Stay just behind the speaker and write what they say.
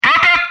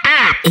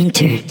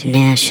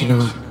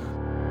International.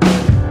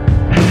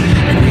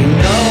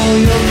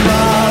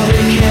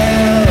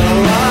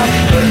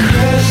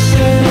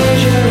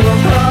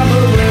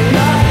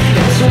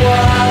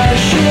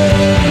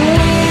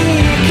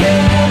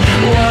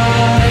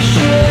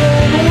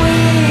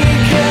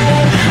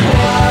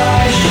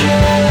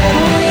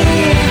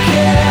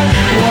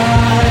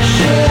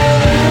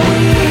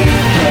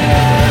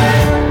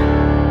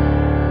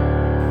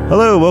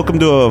 Hello, welcome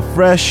to a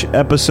fresh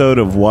episode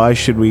of Why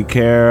Should We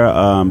Care?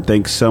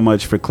 Thanks so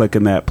much for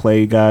clicking that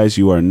play, guys.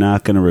 You are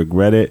not going to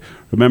regret it.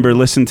 Remember,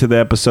 listen to the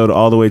episode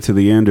all the way to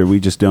the end or we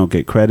just don't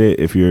get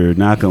credit. If you're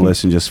not going to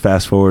listen, just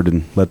fast forward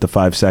and let the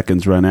 5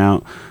 seconds run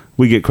out.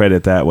 We get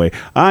credit that way.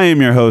 I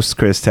am your host,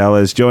 Chris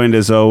Tellez, joined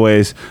as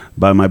always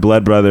by my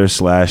blood brother /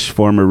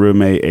 former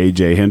roommate,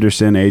 AJ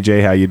Henderson.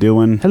 AJ, how you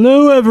doing?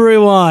 Hello,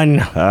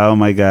 everyone. Oh,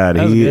 my God.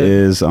 He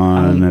is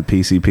on a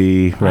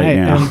PCP right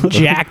now. I'm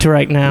jacked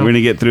right now. We're going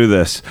to get through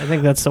this. I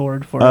think that's the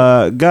word for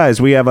it. Guys,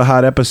 we have a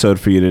hot episode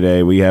for you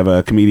today. We have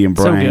a comedian,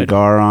 Brian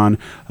Gaar, on.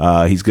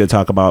 He's going to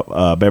talk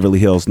about Beverly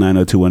Hills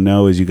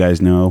 90210, as you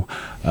guys know.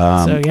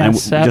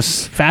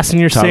 Just fasten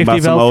your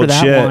safety belt for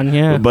that one.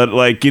 Yeah. But,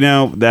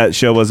 that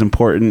show was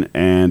important,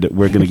 and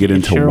we're going to get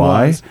into sure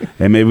why. Was.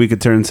 And maybe we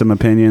could turn some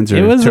opinions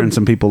or turn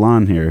some people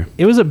on here.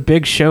 It was a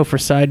big show for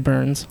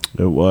sideburns.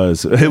 It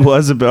was. All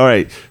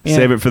right. Yeah.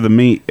 Save it for the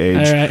meat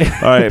age.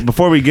 All right.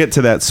 Before we get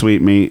to that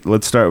sweet meat,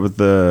 let's start with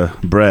the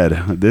bread.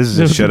 This is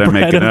just shit I'm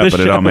making up, but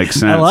it all makes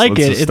sense. I like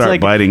let's it. Just it's start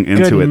like biting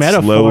into it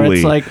metaphor. slowly.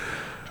 It's like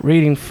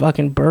reading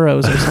fucking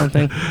burrows or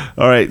something.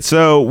 All right.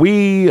 So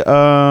we...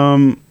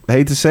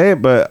 hate to say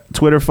it, but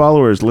Twitter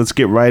followers, let's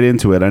get right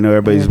into it. I know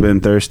everybody's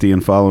been thirsty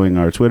and following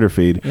our Twitter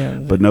feed,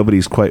 but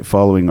nobody's quite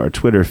following our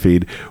Twitter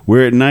feed.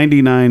 We're at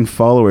 99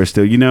 followers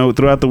still.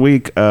 Throughout the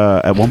week,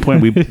 at one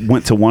point we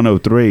went to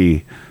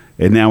 103,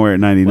 and now we're at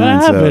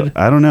 99. So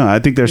I don't know. I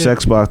think there's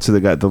sex bots that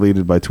got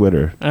deleted by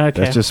Twitter. Okay,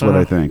 that's just what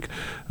I think.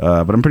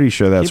 But I'm pretty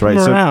sure that's right.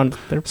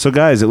 So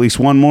guys, at least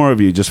one more of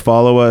you, just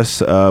follow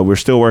us. We're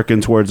still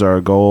working towards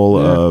our goal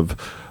of,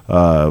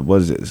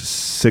 what is it,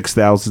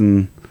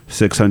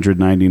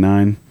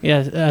 6,699.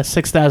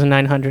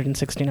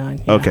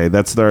 6,969. Yeah. Okay,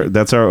 that's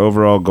our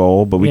overall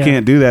goal, but we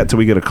can't do that till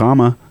we get a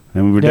comma,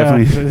 and we're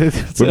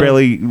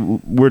definitely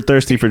we're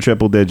thirsty for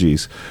triple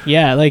digits.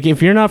 Yeah, like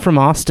if you're not from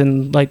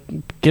Austin, like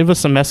give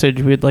us a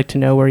message. We'd like to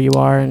know where you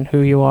are and who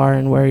you are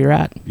and where you're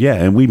at. Yeah,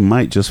 and we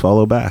might just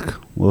follow back.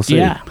 We'll see.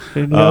 Yeah,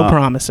 no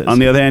promises. On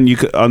the other hand,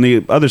 on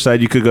the other side,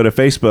 you could go to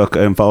Facebook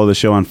and follow the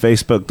show on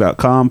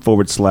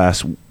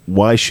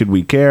facebook.com/Why Should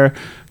We Care.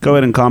 Go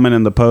ahead and comment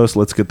in the post.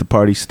 Let's get the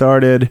party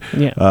started.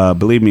 Yeah.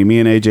 Believe me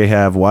and AJ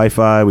have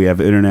Wi-Fi. We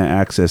have internet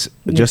access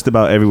just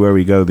about everywhere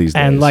we go these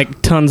days. And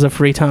tons of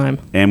free time.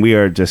 And we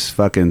are just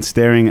fucking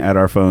staring at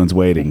our phones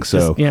waiting.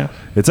 So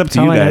it's up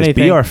to you guys.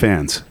 Be our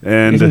fans.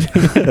 And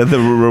the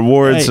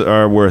rewards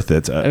are worth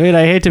it. I mean,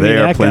 I hate to be that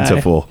guy. They are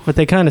plentiful. But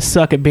they kind of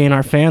suck at being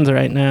our fans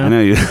right now. I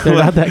know you. They're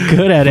not that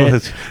good at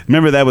it.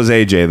 Remember, that was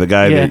AJ, the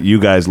guy that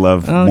you guys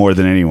love more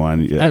than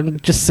anyone. Yeah.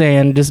 I'm just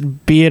saying,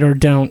 just be it or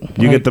don't.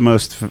 You get the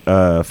most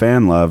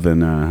fan love,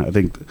 and I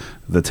think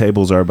the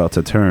tables are about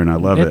to turn. I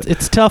love it.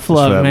 It's tough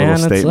love,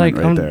 man. It's like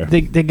right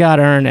they got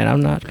to earn it.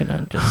 I'm not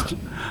gonna just.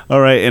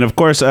 All right, and of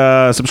course,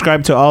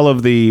 subscribe to all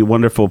of the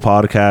wonderful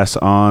podcasts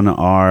on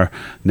our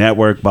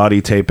network, Body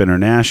Tape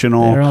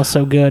International. They're all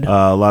so good.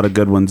 A lot of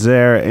good ones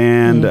there,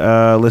 and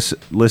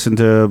listen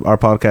to our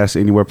podcast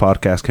anywhere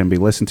podcasts can be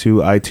listened to: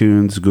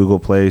 iTunes, Google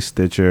Play,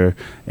 Stitcher,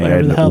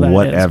 and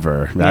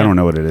whatever. I don't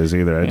know what it is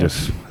either. I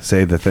just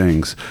say the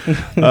things.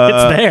 It's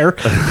there.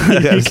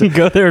 You can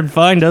go there and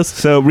find us.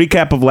 So,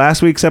 recap of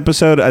last week's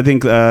episode. I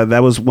think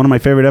that was one of my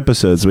favorite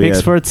episodes.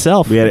 Speaks for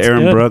itself. We had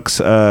Aaron Brooks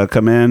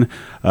come in.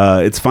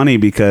 It's funny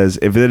because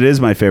if it is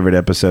my favorite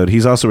episode,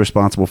 he's also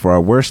responsible for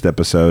our worst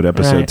episode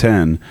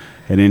 10.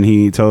 And then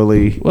he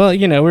totally... Well,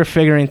 we're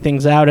figuring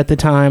things out at the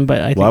time,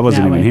 but I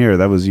wasn't even here.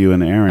 That was you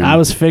and Aaron. I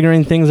was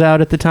figuring things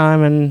out at the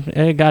time, and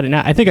I got it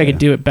now. I think I could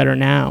do it better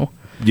now.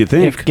 You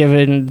think? If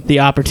given the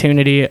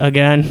opportunity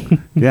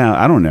again. Yeah,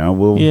 I don't know.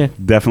 We'll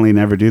definitely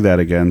never do that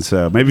again.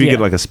 So maybe you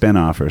get like a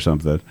spinoff or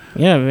something.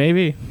 Yeah,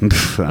 maybe.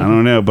 I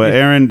don't know. But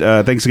Aaron,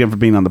 thanks again for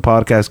being on the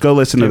podcast. Go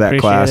listen to that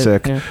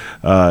classic.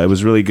 It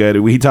was really good.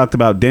 He talked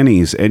about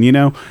Denny's, and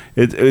it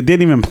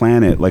didn't even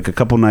plan it. Like a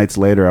couple nights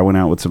later, I went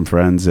out with some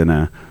friends,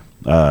 and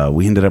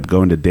we ended up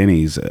going to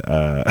Denny's.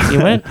 You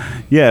went?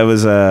 Yeah, it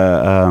was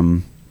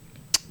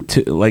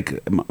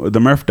the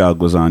Murph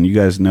Dog was on. You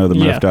guys know the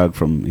Murph Dog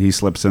he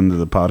slips into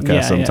the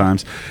podcast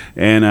sometimes,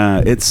 and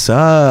it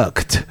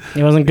sucked.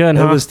 It wasn't good.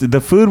 Huh?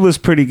 The food was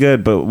pretty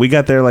good, but we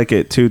got there at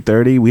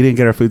 2:30. We didn't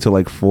get our food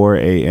till 4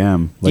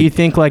 a.m. Do you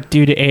think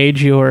due to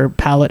age your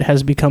palate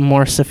has become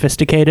more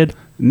sophisticated?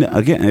 No,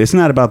 again, it's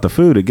not about the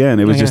food. Again,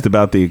 it was just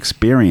about the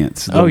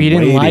experience. You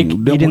didn't like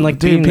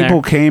being there.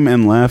 People came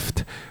and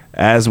left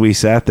as we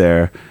sat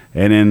there.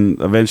 And then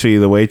eventually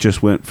the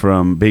waitress went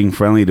from being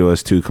friendly to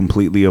us to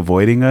completely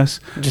avoiding us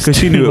because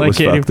she knew it was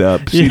fucked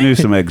up. She knew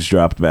some eggs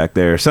dropped back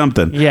there or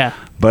something. Yeah.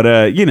 But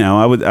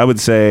I would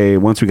say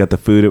once we got the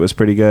food, it was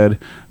pretty good.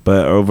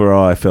 But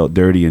overall, I felt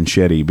dirty and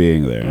shitty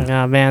being there.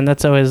 Oh, man,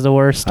 that's always the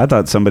worst. I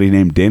thought somebody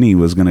named Denny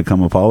was going to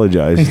come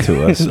apologize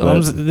to us.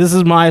 This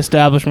is my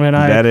establishment.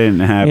 That didn't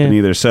happen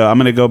either. So I'm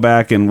going to go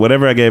back and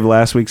whatever I gave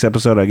last week's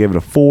episode, I gave it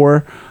a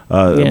 4.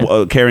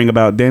 Caring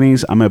about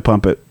Denny's, I'm going to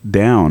pump it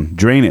down,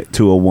 drain it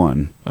to a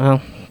 1.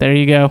 Well, there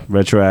you go.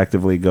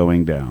 Retroactively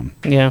going down.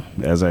 Yeah.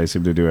 As I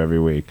seem to do every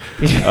week.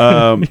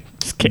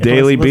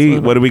 Daily Beat,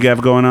 what do we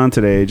got going on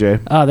today,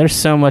 AJ? Oh, there's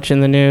so much in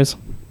the news.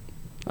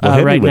 Well,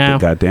 hit right me with now.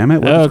 it,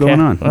 goddammit. What's going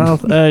on?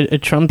 Well,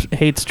 Trump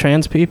hates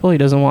trans people. He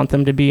doesn't want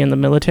them to be in the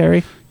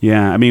military.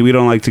 Yeah, I mean, we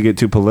don't like to get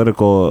too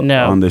political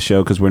on the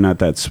show because we're not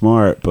that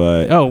smart,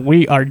 but... Oh,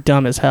 we are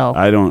dumb as hell.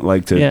 I don't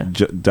like to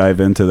dive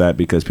into that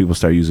because people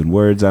start using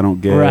words I don't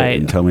get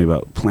and tell me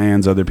about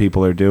plans other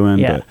people are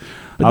doing, but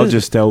I'll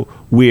just tell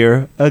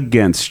we're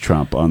against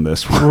Trump on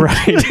this one.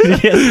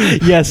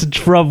 Right. yes,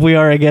 Trump, we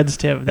are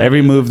against him.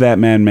 Every move that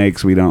man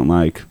makes, we don't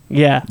like.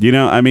 Yeah. You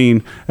know, I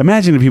mean,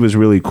 imagine if he was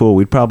really cool.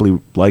 We'd probably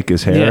like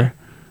his hair. Yeah.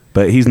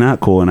 But he's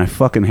not cool, and I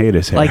fucking hate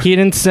his hair. Like, he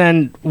didn't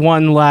send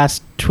one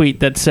last tweet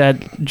that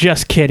said,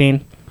 just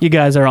kidding. You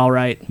guys are all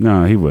right.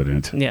 No, he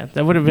wouldn't. Yeah,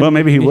 that would have been... Well,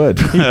 maybe he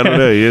would. I don't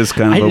know. He is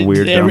kind of a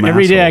weird, dumb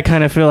Every day asshole. I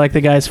kind of feel like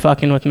the guy's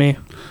fucking with me.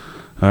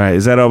 All right,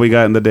 is that all we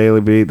got in the Daily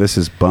Beat? This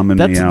is bumming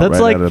me out. That's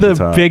right like out the of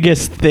the top.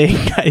 biggest thing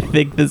I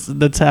think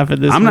that's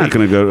happened this week. I'm not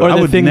going to go. Or I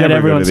the would thing never that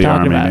everyone's go to the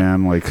talking army, about.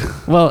 man.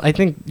 Like, well, I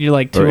think you're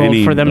like too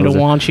old for them to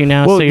want you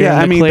now. Well, so you're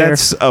in the clear.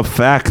 That's a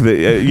fact. That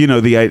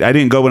I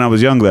didn't go when I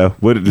was young though.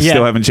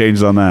 Still haven't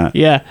changed on that.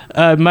 Yeah,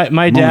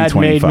 my dad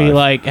made me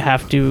like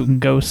have to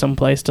go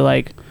someplace to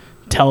like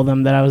tell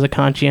them that I was a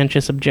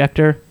conscientious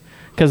objector.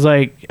 Because,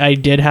 like, I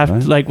did have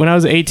to, like, when I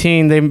was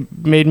 18, they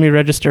made me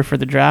register for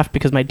the draft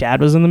because my dad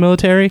was in the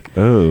military.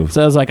 Oh.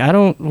 So I was like, I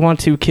don't want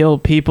to kill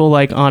people,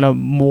 like, on a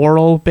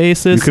moral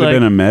basis. You could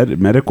have been a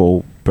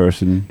medical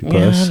person.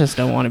 Yeah, I just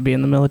don't want to be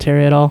in the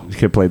military at all. You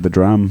could play the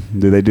drum.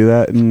 Do they do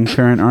that in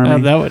current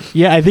army?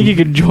 I think you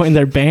could join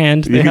their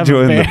band. You could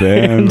join the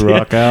band,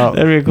 rock out.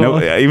 That'd be cool.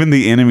 No, even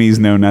the enemies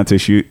know not to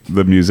shoot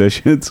the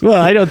musicians.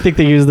 Well, I don't think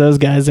they use those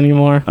guys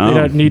anymore. They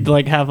don't need to,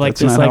 like, have, like,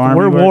 this, like,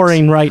 we're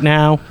warring right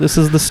now. This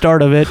is the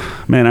start of it.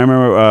 Man, I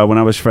remember when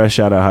I was fresh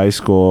out of high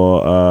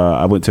school,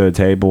 I went to a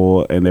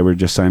table and they were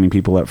just signing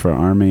people up for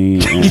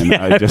army. And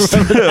I just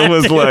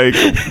was like,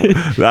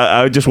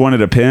 I just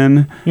wanted a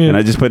pen and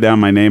I just put down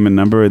my name and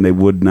number and they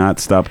would not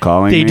stop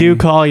calling me. They do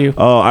call you.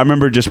 Oh, I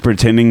remember just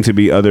pretending to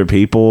be other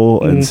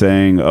people and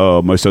saying,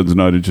 oh, my son's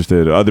not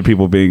interested. Other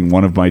people being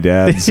one of my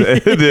dads.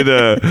 And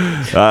then,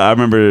 I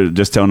remember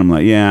just telling him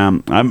like, yeah,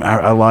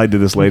 I lied to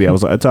this lady. I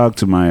was like, I talked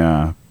to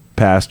my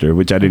pastor,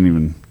 which I didn't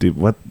even do.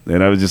 What?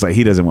 And I was just like,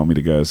 he doesn't want me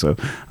to go. So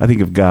I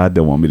think if God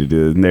don't want me to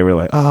do it, and they were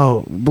like,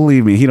 oh,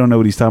 believe me, he don't know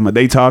what he's talking about.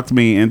 They talked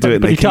me into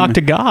it. But he talked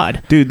to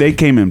God. Dude, they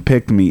came and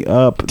picked me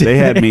up. They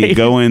had me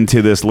go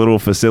into this little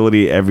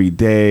facility every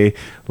day,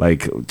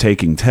 like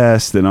taking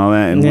tests and all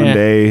that. And one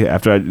day,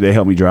 after they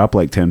helped me drop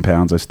like 10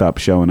 pounds, I stopped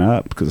showing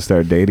up because I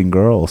started dating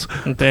girls.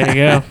 There you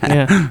go.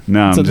 Yeah.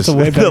 No, I'm just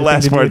the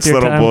last part's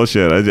little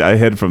bullshit. I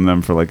hid from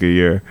them for like a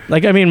year.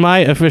 Like, I mean, my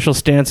official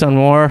stance on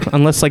war,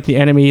 unless like the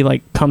enemy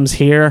like comes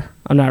here,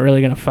 I'm not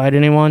really gonna fight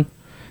anyone.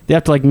 They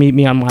have to like meet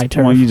me on my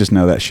turf. Well, you just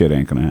know that shit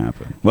ain't gonna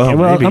happen. Well,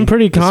 maybe. I'm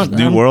pretty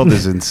confident. New world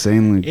is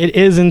insanely. It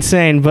is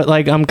insane, but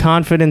like I'm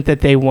confident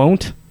that they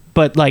won't.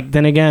 But like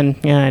then again,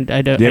 yeah,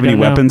 I don't. Do you have any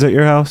weapons at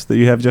your house that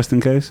you have just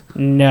in case?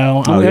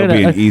 No. It'll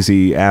be an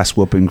easy ass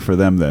whooping for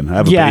them then. I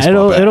have a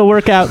baseball bat. It'll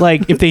work out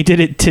like if they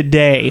did it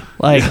today,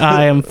 like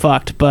I am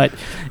fucked. But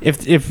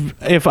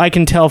if I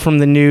can tell from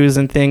the news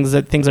and things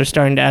that things are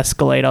starting to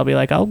escalate, I'll be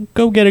like, I'll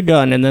go get a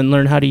gun and then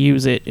learn how to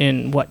use it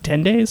in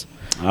 10 days.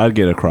 I'd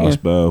get a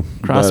crossbow.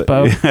 Yeah.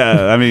 Crossbow. But,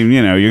 yeah, I mean,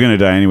 you're gonna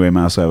die anyway.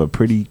 I also have a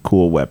pretty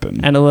cool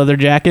weapon and a leather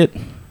jacket.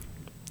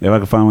 If I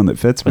can find one that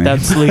fits me. Without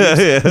sleeves.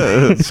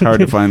 It's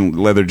hard to find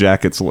leather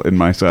jackets in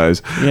my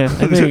size. Yeah,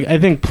 I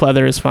think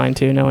pleather is fine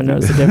too. No one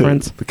knows the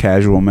difference. The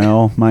casual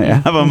male might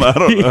have them. I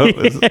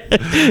don't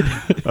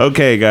know.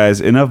 Okay, guys,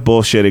 enough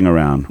bullshitting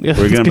around.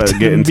 We're going to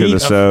get into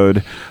the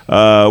sode.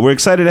 We're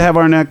excited to have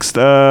our next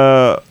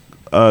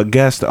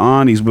guest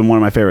on. He's been one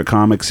of my favorite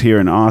comics here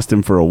in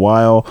Austin for a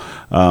while.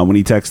 When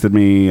he texted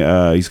me,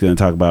 he's going to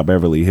talk about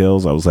Beverly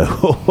Hills. I was like,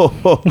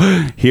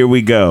 here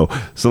we go.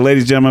 So,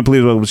 ladies and gentlemen,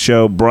 please welcome to the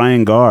show,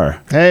 Brian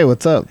Gaar. Hey,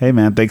 what's up? Hey,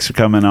 man. Thanks for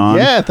coming on.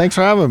 Yeah, thanks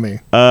for having me.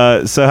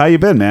 So, how you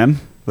been, man?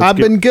 I've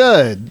been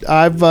good.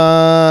 I've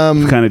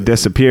kind of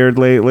disappeared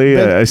lately.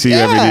 I see you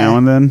every now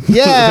and then.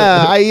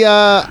 Yeah,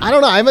 I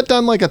don't know. I haven't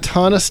done like a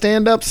ton of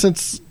stand-up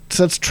since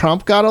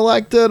Trump got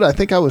elected. I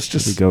think I was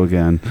just... Here we go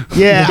again.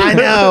 Yeah, I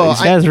know.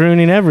 This guy's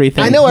ruining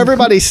everything. I know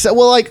everybody's...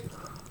 Well, like,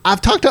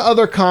 I've talked to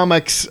other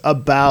comics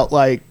about,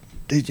 like,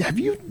 did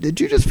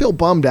you just feel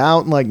bummed out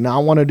and, like,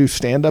 not want to do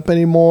stand-up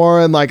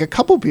anymore? And, like, a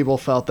couple people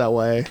felt that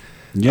way.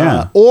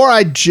 Yeah. Or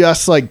I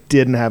just like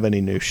didn't have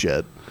any new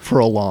shit for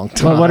a long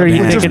time. Well, what are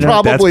you thinking?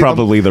 That's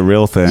probably the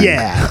real thing.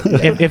 Yeah.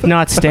 If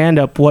not stand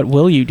up, what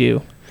will you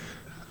do?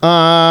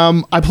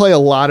 I play a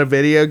lot of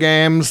video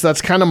games.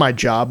 That's kind of my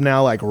job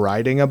now, like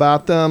writing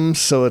about them.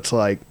 So it's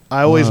like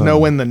I always know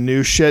when the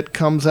new shit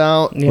comes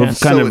out. Yeah. What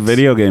kind of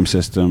video game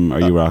system are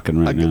you rocking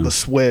right now? The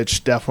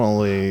Switch,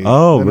 definitely.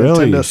 Oh, the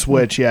really? Nintendo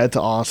Switch, yeah, it's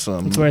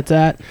awesome. That's where it's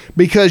at.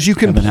 Because you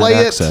can play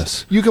it.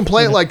 Access. You can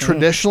play it like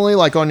traditionally,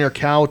 like on your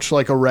couch,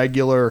 like a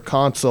regular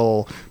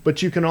console.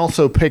 But you can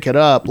also pick it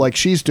up, like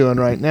she's doing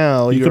right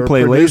now. You You're can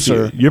play a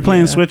producer. lazy. You're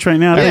playing Switch right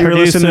now. Yeah. You're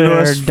listening to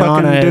us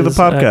Donna fucking do the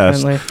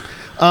podcast.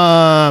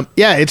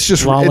 Yeah, it's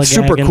just it's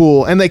super Lollygagging.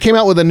 cool, and they came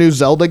out with a new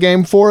Zelda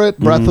game for it,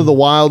 Breath of the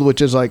Wild, which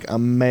is like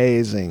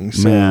amazing.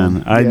 So,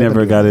 Man, I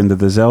never got into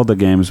the Zelda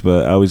games,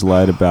 but I always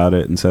lied about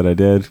it and said I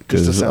did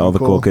because all the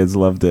cool kids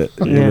loved it.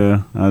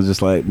 Yeah, I was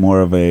just like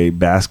more of a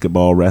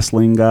basketball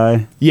wrestling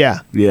guy. Yeah,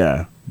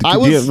 Yeah. Do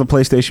you have a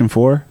PlayStation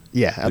 4?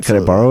 Yeah, absolutely.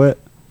 Could I borrow it?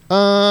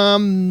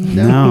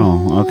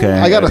 No. Okay.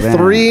 I got a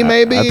 3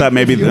 maybe. I thought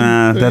maybe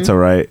that's all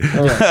right.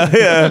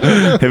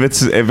 Yeah.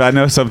 If I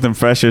know something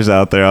fresher's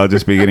out there, I'll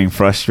just be getting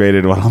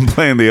frustrated while I'm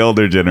playing the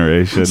older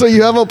generation. So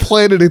you haven't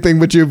played anything,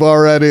 but you've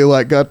already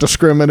like got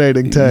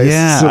discriminating tastes.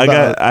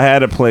 Yeah, I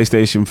had a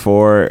PlayStation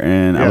 4,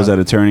 and I was at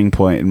a turning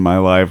point in my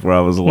life where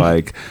I was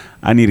like,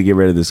 I need to get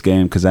rid of this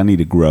game because I need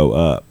to grow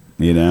up.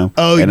 You know,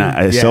 and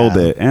I sold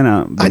it,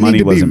 and the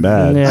money wasn't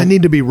bad. I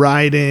need to be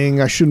writing.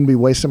 I shouldn't be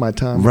wasting my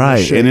time.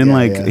 Right, and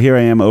then here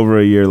I am over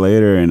a year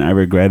later, and I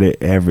regret it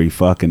every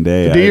fucking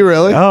day. Do you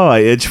really? Oh,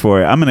 I itch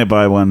for it. I'm gonna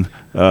buy one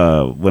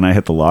when I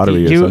hit the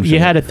lottery. You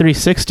had a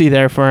 360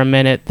 there for a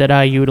minute that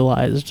I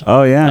utilized.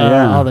 Oh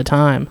yeah, all the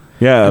time.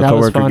 Yeah, a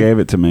coworker gave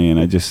it to me, and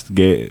I just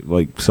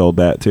sold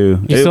that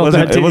too. You sold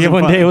that too.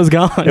 One day it was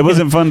gone. It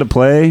wasn't fun to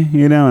play,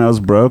 you know, and I was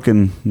broke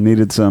and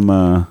needed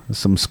some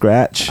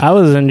scratch. I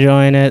was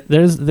enjoying it.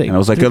 And I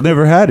was like, I've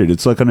never had it.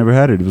 It's like I never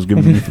had it. It was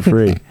given to me for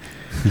free.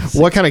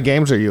 What kind of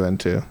games are you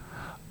into?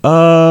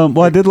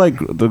 Well, I did like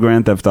the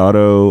Grand Theft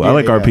Auto. I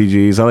like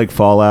RPGs. I like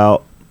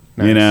Fallout.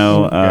 Nice. You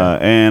know,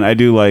 and I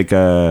do like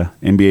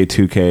NBA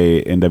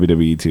 2K and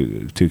WWE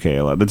 2K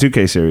a lot. The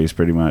 2K series,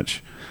 pretty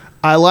much.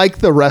 I like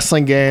the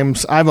wrestling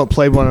games. I haven't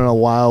played one in a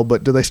while,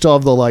 but do they still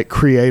have the like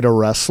create a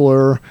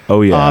wrestler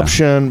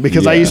option?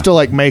 Because I used to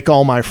like make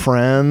all my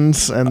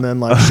friends, and then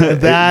like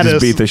that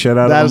is beat the shit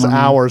out of them. That is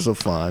hours of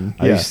fun.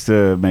 I used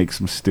to make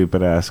some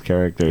stupid ass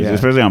characters,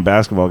 especially on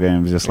basketball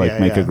games. Just like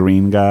make a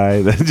green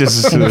guy that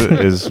just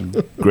is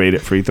great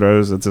at free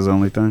throws. That's his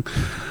only thing.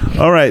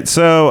 All right,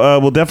 so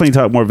we'll definitely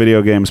talk more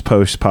video games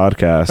post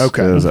podcast.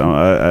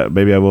 Okay,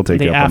 maybe I will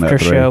take you up on that. The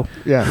after show.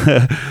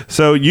 Yeah.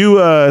 So you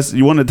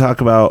want to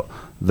talk about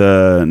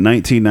the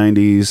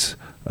 1990s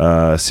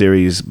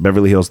series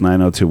Beverly Hills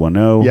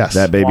 90210. Yes.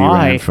 That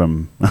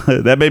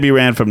baby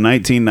ran from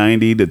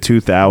 1990 to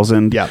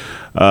 2000. Yeah.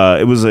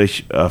 It was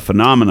a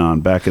phenomenon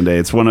back in the day.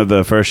 It's one of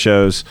the first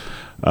shows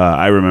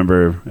I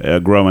remember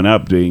growing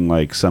up being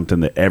like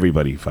something that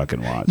everybody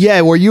fucking watched.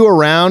 Yeah, were you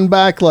around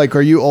back? Like,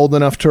 are you old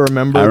enough to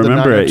remember? I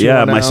remember it.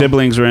 Yeah, my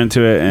siblings were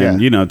into it,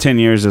 and 10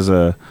 years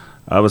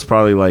I was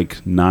probably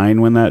like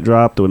 9 when that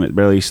dropped, when it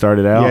barely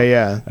started out.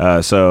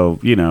 Yeah. So,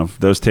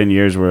 those 10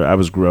 years where I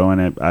was growing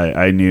it,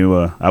 I knew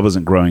I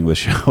wasn't growing the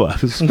show. I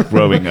was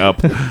growing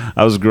up.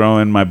 I was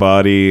growing my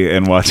body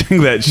and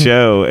watching that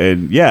show.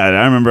 And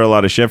I remember a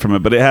lot of shit from it,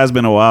 but it has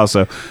been a while.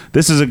 So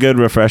this is a good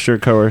refresher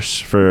course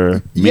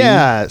for me.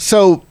 Yeah.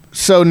 So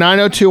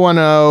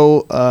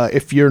 90210,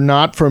 if you're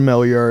not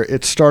familiar,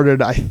 it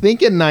started, I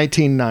think, in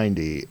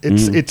 1990.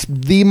 It's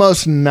the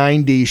most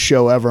 90s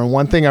show ever. And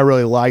one thing I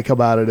really like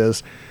about it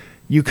is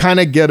you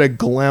kind of get a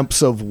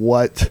glimpse of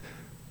what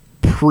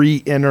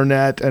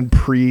pre-internet and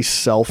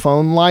pre-cell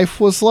phone life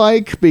was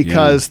like,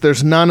 because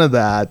there's none of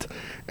that.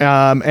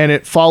 And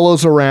it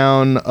follows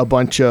around a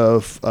bunch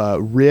of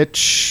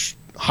rich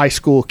high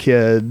school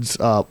kids,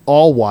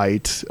 all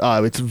white.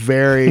 It's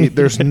very,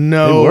 there's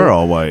no, we're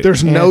all white.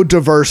 There's no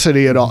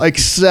diversity at all,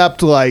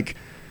 except like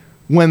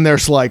when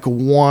there's like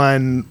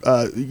one,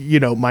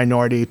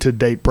 minority to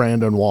date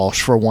Brandon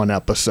Walsh for one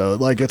episode.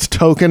 Like, it's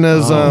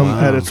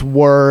tokenism at its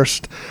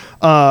worst.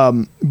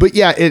 But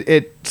yeah,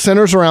 it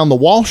centers around the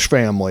Walsh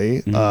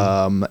family.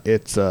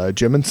 It's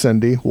Jim and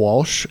Cindy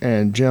Walsh,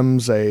 and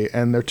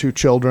and their 2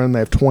 children. They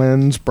have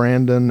twins,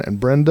 Brandon and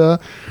Brenda.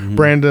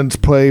 Brandon's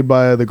played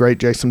by the great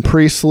Jason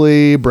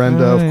Priestley.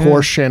 Brenda, of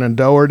course, Shannon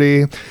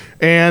Doherty.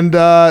 And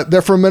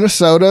they're from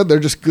Minnesota. They're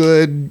just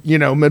good,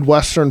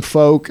 Midwestern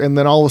folk. And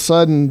then all of a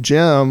sudden,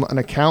 Jim, an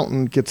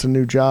accountant, gets a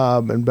new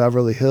job in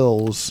Beverly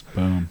Hills.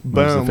 Boom.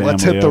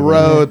 Let's hit the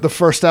road. The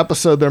first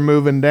episode, they're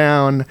moving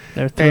down.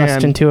 They're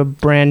thrust into a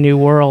brand new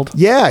world.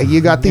 Yeah,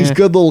 you got these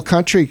good little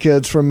country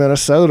kids from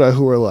Minnesota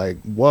who are like,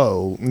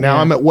 whoa, now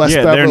I'm at West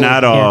Beverly. They're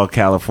not all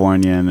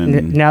Californian.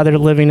 And now they're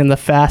living in the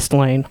fast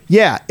lane.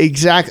 Yeah,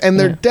 exactly. And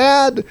their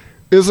dad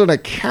is an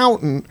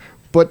accountant,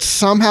 but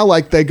somehow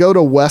like they go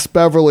to West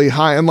Beverly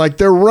High and like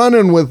they're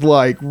running with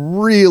like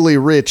really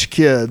rich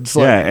kids.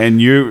 Like, yeah,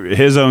 and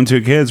his own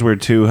 2 kids were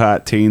 2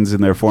 hot teens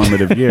in their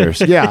formative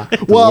years. Yeah,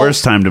 the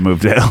worst time to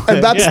move to LA.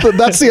 And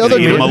that's the other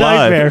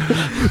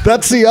great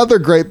That's the other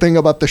great thing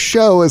about the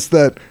show is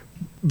that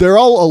they're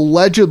all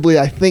allegedly,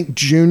 I think,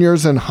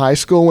 juniors in high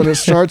school when it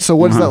starts. So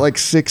what is that, like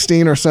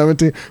 16 or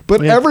 17?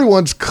 But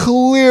everyone's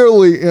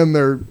clearly in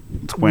their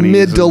 20s,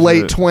 mid to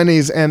late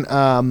 20s.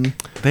 And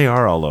they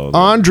are all old.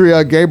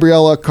 Andrea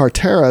Gabriela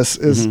Carteras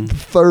is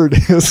third.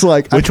 Is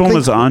like which one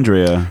was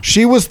Andrea?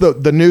 She was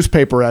the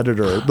newspaper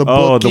editor. The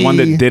one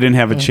that didn't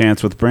have a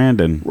chance with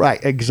Brandon. Right,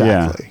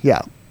 exactly.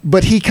 Yeah.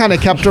 But he kind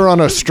of kept her on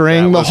a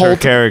string the whole her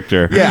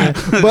character. Yeah.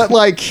 But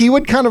like he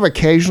would kind of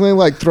occasionally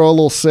like throw a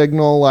little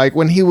signal like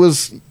when he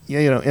was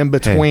in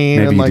between. Hey,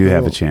 maybe and like you do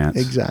have a chance.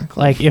 Exactly.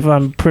 Like if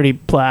I'm pretty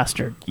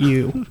plastered,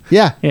 you.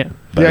 Yeah. Yeah.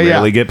 But I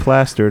rarely get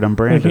plastered. I'm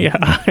Brandon.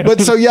 Yeah. But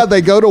so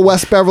they go to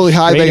West Beverly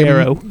High.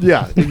 Arrow.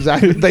 Yeah,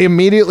 exactly. They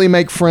immediately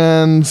make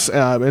friends,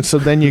 and so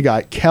then you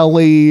got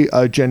Kelly,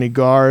 Jenny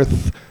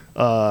Garth,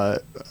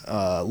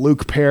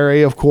 Luke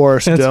Perry, of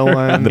course,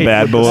 Dylan, the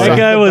bad boy. That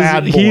guy was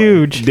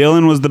huge.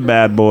 Dylan was the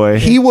bad boy.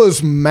 He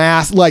was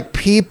like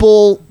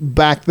people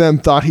back then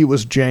thought he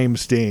was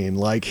James Dean.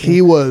 Like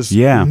he was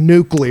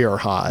nuclear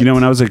hot.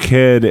 When I was a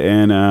kid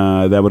and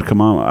that would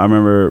come on, I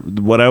remember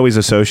what I always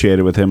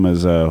associated with him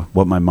was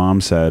what my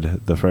mom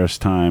said the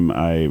first time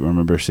I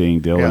remember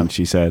seeing Dylan. Yeah.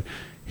 She said,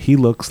 he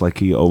looks like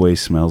he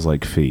always smells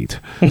like feet.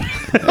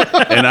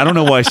 And I don't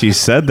know why she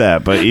said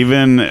that, but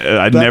even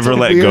I'd never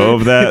let go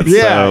of that.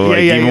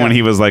 Even when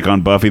he was like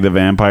on Buffy the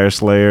Vampire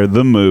Slayer,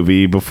 the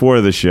movie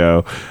before the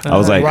show, I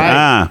was like,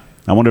 I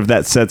wonder if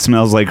that set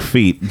smells like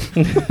feet.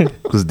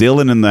 Because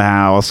Dylan in the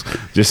house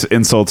just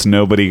insults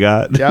nobody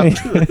got.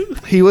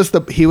 Yep. He was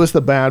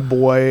the bad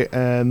boy,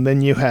 and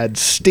then you had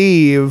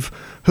Steve,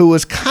 who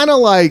was kind of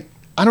like,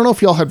 I don't know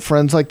if y'all had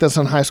friends like this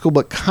in high school,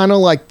 but kind of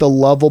like the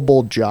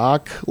lovable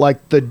jock,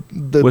 like the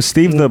was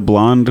Steve the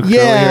blonde?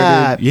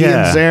 Yeah, Ian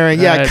Zarin.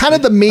 Yeah, kind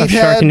of the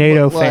meathead.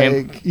 Sharknado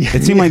fame.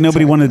 It seemed like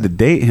nobody wanted to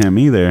date him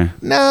either.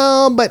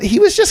 No, but he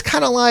was just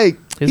kind of like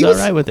he was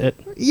all right with it.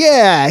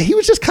 Yeah, he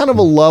was just kind of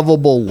a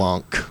lovable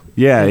lunk.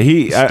 Yeah,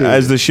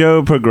 as the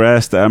show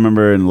progressed, I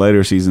remember in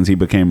later seasons he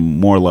became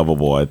more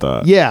lovable, I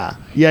thought. Yeah.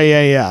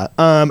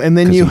 And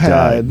then you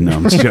had no,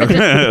 I'm just joking.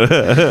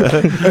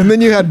 And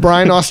then you had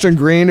Brian Austin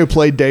Green, who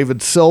played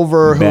David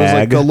Silver, who was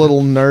like the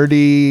little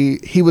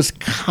nerdy. He was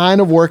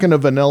kind of working a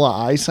Vanilla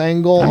Ice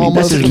angle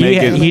almost.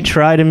 He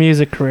tried a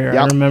music career.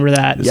 Yep. I remember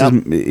that.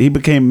 He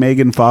became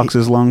Megan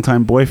Fox's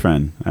longtime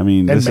boyfriend. I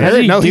mean,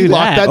 he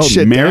locked that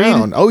shit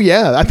down. Oh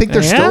yeah, I think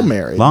they're still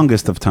married.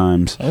 Longest of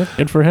times. Oh,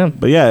 good for him.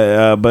 But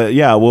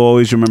we'll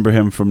always remember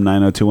him from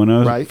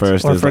 90210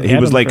 first. He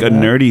was like a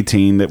nerdy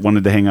teen that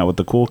wanted to hang out with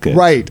the cool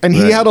kids. Right. And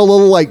he had a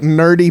little like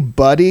nerdy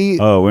buddy.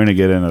 Oh, we're going to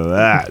get into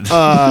that.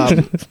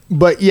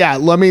 But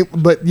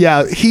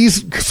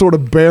he's sort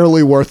of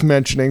barely worth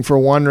mentioning for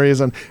one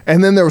reason.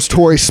 And then there was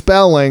Tori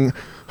Spelling,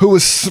 who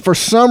was for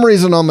some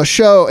reason on the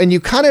show, and you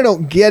kind of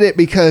don't get it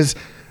because,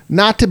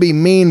 not to be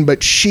mean,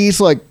 but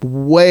she's like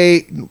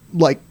way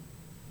like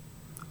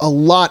a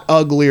lot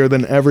uglier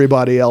than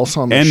everybody else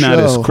on the show. Not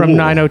as cool. From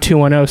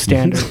 90210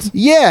 standards.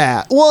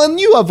 Yeah. Well, and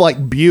you have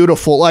like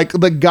beautiful, like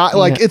the guy,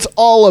 like it's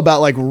all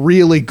about like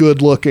really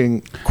good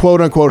looking,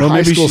 quote unquote,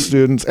 high school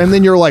students. And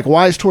then you're like,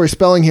 why is Tori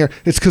Spelling here?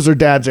 It's because her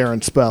dad's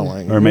Aaron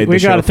Spelling. Or made we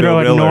got to throw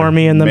a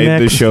normie in the mix.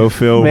 Made the show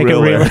feel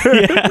realer.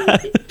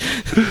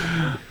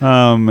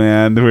 Oh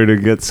man, we're to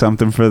get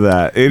something for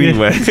that.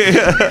 Anyway,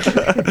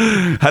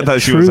 I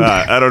thought she was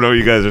hot. I don't know what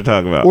you guys are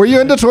talking about. Were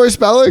you into Tori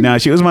Spelling? No,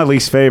 she was my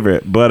least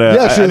favorite. But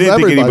I didn't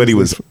think anybody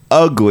was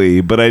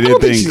ugly. But I did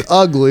think she's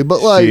ugly.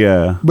 But like,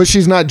 but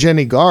she's not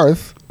Jenny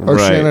Garth. Or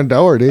Shannon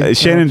Doherty.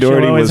 Shannon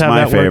Doherty was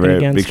my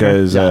favorite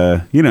because,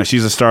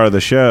 she's a star of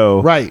the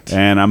show. Right.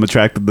 And I'm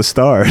attracted to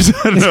stars. You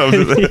want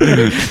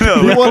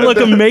to look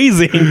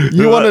amazing.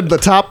 You wanted the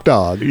top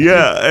dog.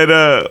 Yeah.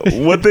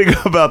 And one thing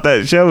about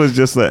that show is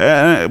just like,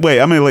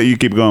 wait, I'm going to let you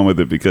keep going with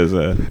it because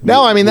we'll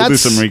do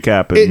some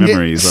recap and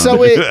memories.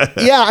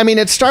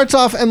 It starts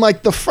off and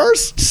like the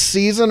first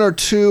season or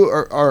two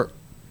are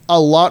a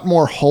lot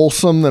more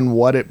wholesome than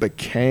what it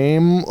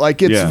became.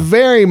 Like it's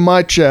very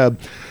much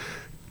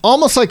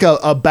almost like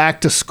a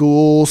back to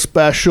school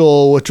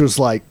special, which was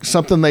like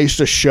something they used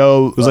to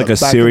show. It was like a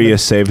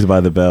serious Saved by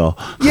the Bell.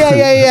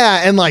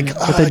 Yeah. And like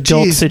with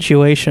adult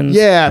situations.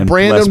 Yeah. And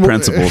Brandon less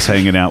principals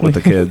hanging out with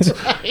the kids.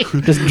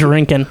 Just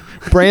drinking.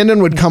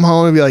 Brandon would come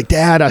home and be like,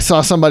 Dad, I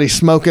saw somebody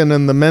smoking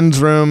in the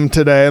men's room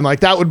today. And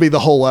like that would be the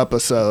whole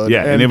episode.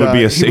 Yeah. And it would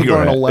be a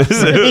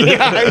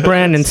cigarette.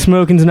 Brandon,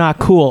 smoking's not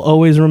cool.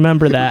 Always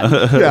remember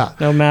that. Yeah.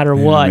 No matter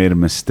what. I made a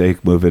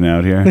mistake moving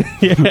out here.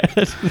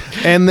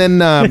 And then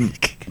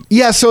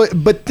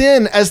but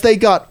then as they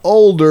got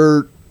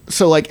older,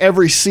 so like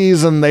every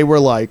season they were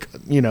like,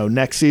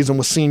 next season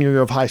was senior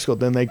year of high school,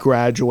 then they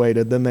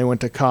graduated, then they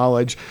went to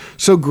college.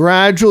 So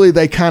gradually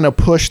they kind of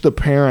pushed the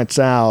parents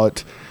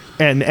out.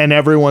 and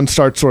everyone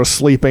starts sort of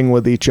sleeping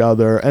with each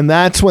other, and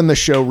that's when the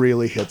show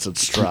really hits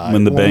its stride.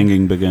 When the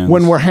banging begins.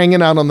 When we're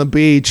hanging out on the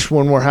beach,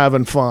 when we're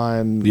having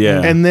fun.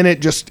 Yeah. And then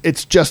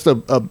it's just a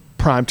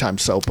primetime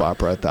soap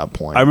opera at that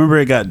point. I remember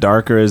it got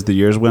darker as the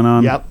years went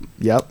on.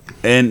 Yep.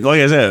 And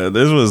like I said,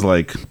 this was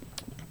like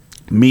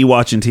me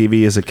watching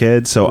TV as a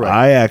kid, so Right.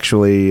 I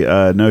actually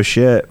no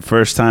shit,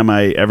 first time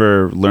I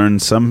ever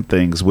learned some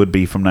things would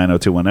be from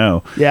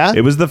 90210. Yeah?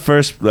 It was the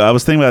first, I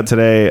was thinking about it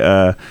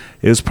today,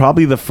 it was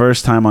probably the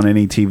first time on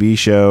any TV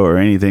show or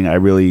anything I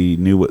really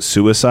knew what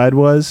suicide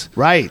was.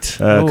 Right.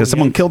 Because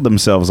someone killed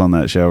themselves on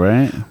that show,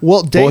 right?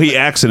 Well, he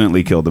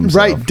accidentally killed himself.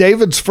 Right.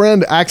 David's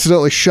friend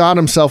accidentally shot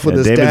himself with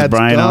his David's dad's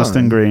Brian gun.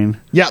 Austin Green.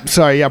 Yep.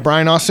 Sorry. Yeah.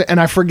 Brian Austin. And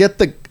I forget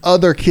the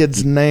other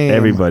kid's name.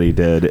 Everybody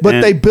did.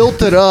 But they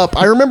built it up.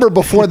 I remember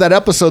before that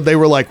episode, they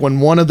were like, when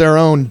one of their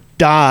own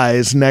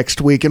dies next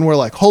week, and we're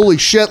like, holy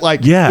shit,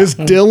 like, is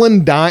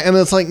Dylan dying? And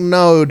it's like,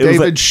 no,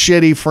 David's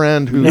shitty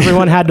friend who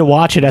everyone had to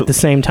watch it at the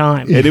same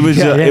time. And it was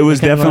it was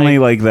definitely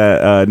like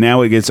that.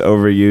 Now it gets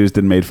overused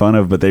and made fun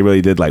of, but they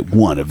really did like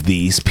one of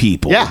these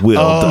people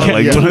will die.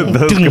 Like one of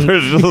those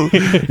commercials.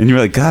 And you're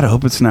like, God, I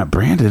hope it's not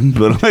Brandon,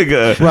 but like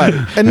right.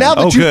 And now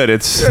that good,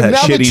 it's that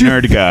shitty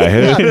nerd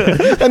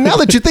guy. And now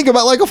that you think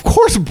about it, like, of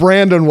course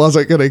Brandon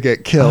wasn't gonna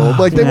get killed.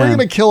 Like they were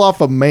gonna kill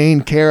off a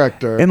main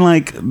character. And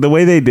like the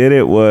way they did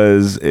it was,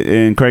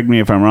 and correct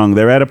me if I'm wrong,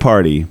 they're at a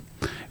party,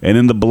 and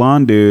then the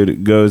blonde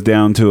dude goes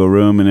down to a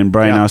room, and then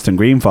Brian Austin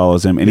Green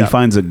follows him, and he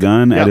finds a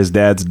gun at his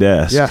dad's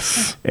desk.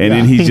 Yes. And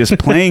then he's just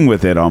playing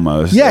with it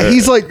almost. Yeah,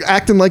 he's like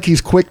acting like he's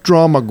Quick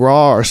Draw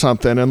McGraw or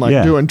something, and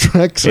like doing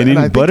tricks. And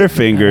then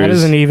Butterfingers. That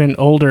is an even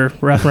older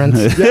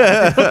reference.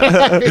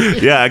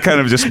 Yeah, I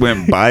kind of just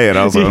went by it.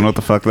 I was like, I don't know what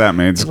the fuck that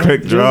means.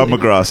 Quick Draw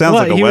McGraw. Sounds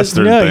like a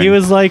Western thing. He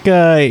was like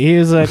he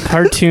was a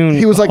cartoon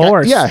he was like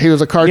horse. He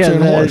was a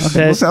cartoon horse.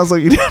 Well, sounds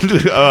like you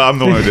did. Oh, I'm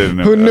the one who didn't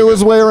know. Who knew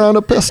his way around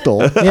a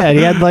pistol. Yeah, he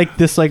had like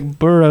this like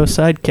burro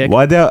sidekick. Well,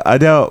 I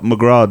doubt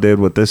McGraw did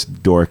what this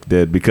dork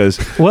did, because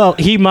well,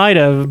 he might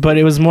have, but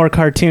it was more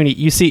cartoony.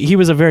 You see, he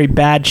was a very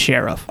bad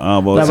sheriff.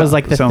 Well, that was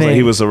like the sounds thing. like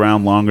he was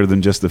around longer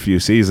than just a few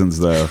seasons,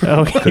 though.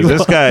 Okay,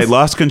 this guy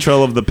lost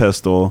control of the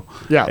pistol,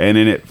 and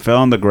then it fell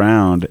on the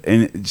ground,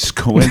 and it just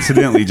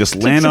coincidentally just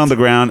landed on the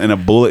ground, and a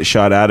bullet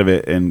shot out of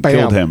it and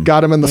killed him.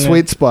 Got him in the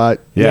sweet spot.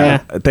 Yeah.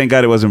 Thank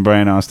God it wasn't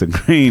Brian Austin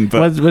Green.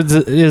 But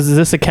is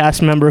this a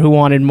cast member who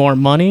wanted more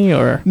money,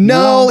 or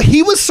no?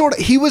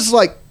 He was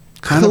like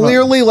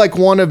clearly like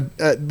one of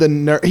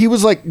he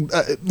was like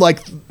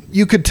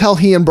you could tell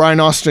he and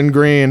Brian Austin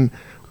Green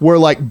were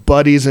like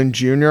buddies in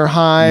junior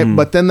high,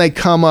 but then they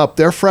come up,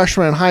 they're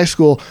freshmen in high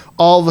school,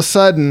 all of a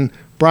sudden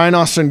Brian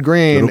Austin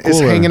Green is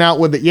hanging out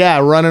with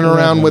running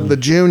around with the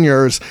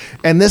juniors,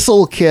 and this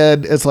little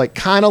kid is like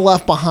kind of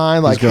left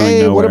behind, like,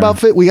 hey, what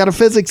about we got a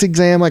physics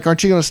exam, like,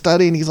 aren't you going to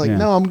study? And he's like,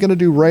 no, I'm going to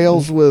do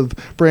rails with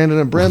Brandon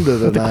and Brenda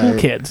tonight. The cool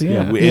kids,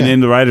 and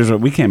then the writers were,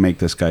 we can't make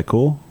this guy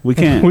cool. We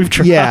can't. We've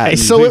tried. Yeah,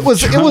 so it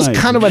was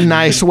kind of a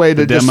nice way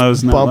to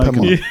just bump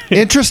him up.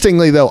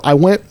 Interestingly, though,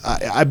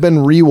 I've been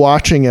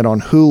rewatching it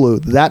on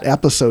Hulu. That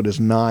episode is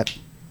not.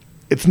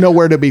 It's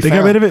nowhere to be found.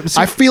 Got rid of it.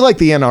 I feel like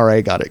the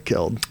NRA got it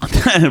killed.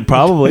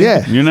 Probably.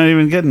 Yeah. You're not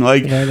even kidding.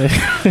 Like,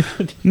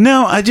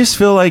 no, I just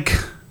feel like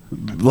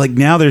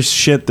now there's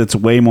shit that's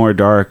way more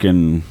dark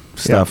and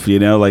stuff,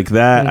 like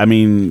that. I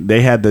mean,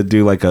 they had to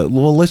do like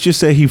let's just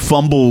say he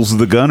fumbles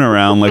the gun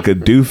around like a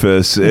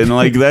doofus, and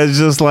like that's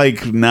just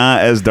like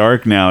not as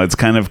dark now. It's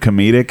kind of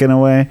comedic in a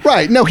way.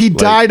 Right. No, he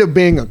died of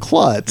being a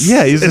klutz.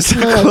 Yeah, he's just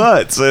a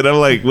klutz. And I'm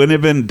like, wouldn't it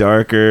have been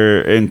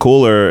darker and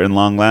cooler and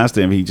long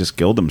lasting if he just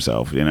killed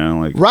himself,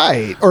 like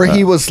right. Or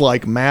he was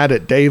like mad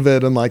at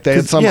David, and like they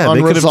had some unresolved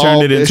they could have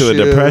turned it into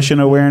issue. a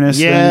depression awareness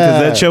thing,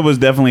 because that show was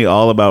definitely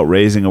all about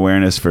raising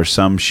awareness for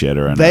some shit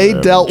or another. They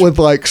dealt with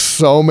like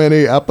so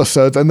many episodes,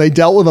 and they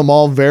dealt with them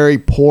all very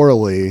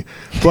poorly,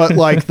 but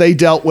like they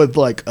dealt with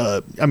like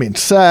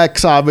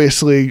sex,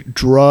 obviously,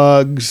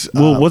 drugs.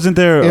 Wasn't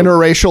there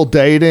interracial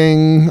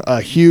dating, a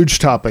huge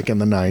topic in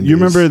the 90s? You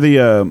remember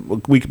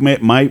we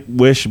might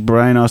wish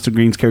Brian Austin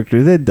Green's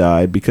character did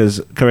die,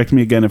 because, correct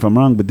me again if I'm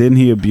wrong, but didn't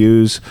he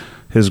abuse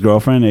his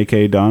girlfriend,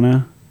 aka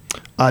Donna?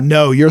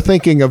 No, you're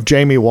thinking of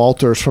Jamie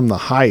Walters from The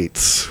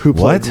Heights, who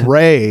played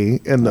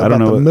Ray in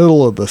the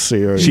middle of the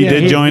series. She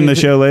did join the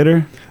show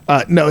later?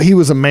 No, he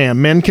was a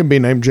man. Men can be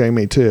named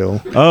Jamie too.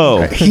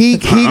 Oh, he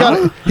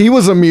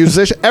was a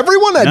musician.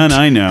 Everyone had none.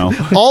 I know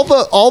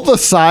all the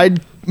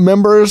side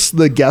members,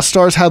 the guest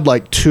stars, had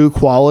like two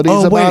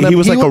qualities about him. He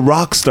was like a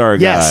rock star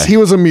guy. Yes, he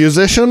was a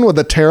musician with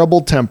a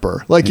terrible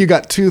temper. Like, you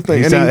got two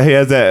things. He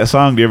has that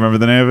song. Do you remember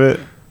the name of it?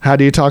 How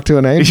Do You Talk to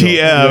an Angel?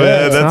 Yeah,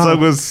 man, that song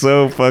was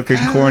so fucking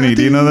corny.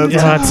 Do you know that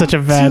song? Yeah, it's such a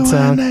bad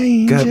song.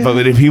 God,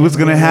 but if he was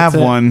going to have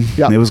one,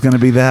 it was going to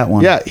be that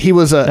one. Yeah, he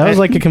was that was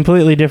like a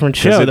completely different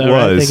show, though,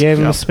 right? They gave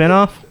him a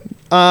spinoff?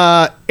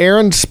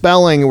 Aaron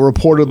Spelling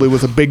reportedly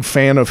was a big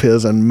fan of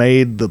his and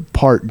made the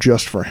part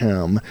just for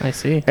him. I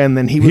see. And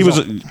then he was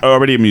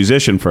already a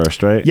musician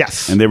first, right?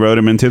 Yes. And they wrote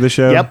him into the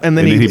show. Yep. And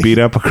then he beat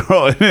up a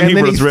girl, and then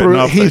he was written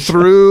off. He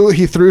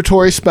threw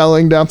Tori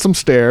Spelling down some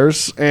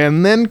stairs,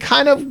 and then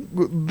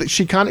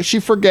she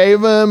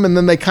forgave him, and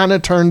then they kind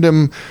of turned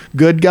him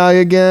good guy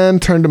again,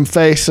 turned him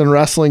face in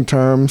wrestling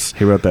terms.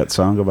 He wrote that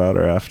song about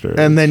her after.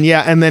 And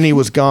then he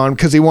was gone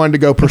because he wanted to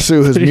go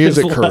pursue his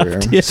music career.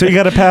 Yeah. So you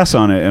got to pass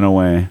on it in a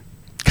way.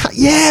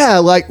 Yeah,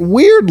 like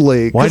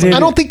weirdly. I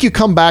don't think you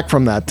come back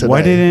from that today.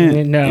 Why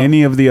didn't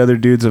any of the other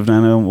dudes of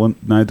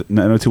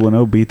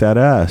 90210 beat that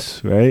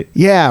ass, right?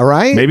 Yeah,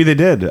 right? Maybe they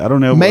did. I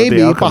don't know. Maybe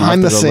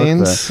behind the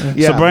scenes.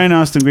 Yeah. So Brian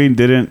Austin Green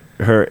didn't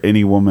hurt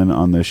any woman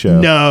on the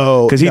show.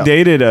 No. Because he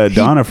dated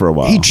Donna for a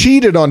while. He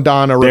cheated on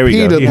Donna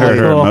repeatedly. He hurt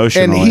her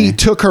emotionally. And he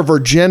took her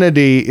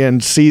virginity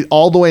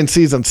all the way in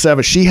season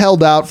 7. She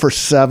held out for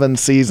 7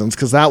 seasons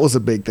because that was a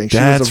big thing.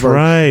 That's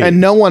right.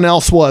 And no one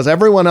else was.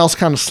 Everyone else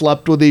kind of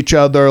slept with each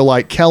other.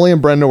 Like Kelly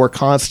and Brenda were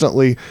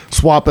constantly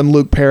swapping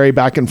Luke Perry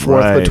back and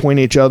forth between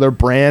each other.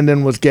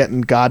 Brandon was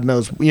getting God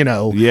knows,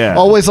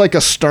 always like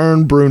a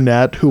stern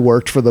brunette who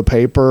worked for the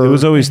paper. It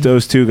was always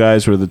those two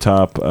guys were the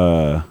top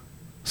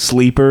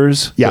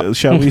sleepers,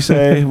 shall we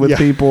say, with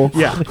people.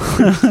 Yeah.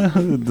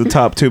 The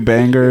top 2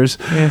 bangers.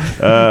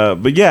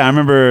 But yeah, I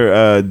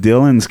remember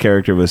Dylan's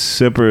character was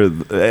super.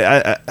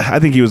 I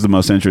think he was the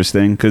most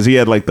interesting because he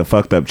had like the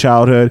fucked up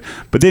childhood,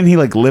 but didn't he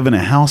like live in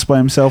a house by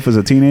himself as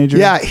a teenager?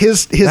 Yeah,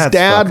 his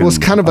dad was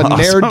kind of a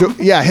nerd.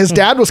 Yeah, his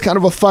dad was kind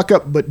of a fuck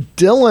up, but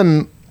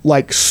Dylan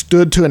like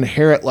stood to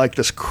inherit like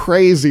this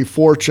crazy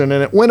fortune,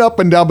 and it went up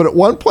and down, but at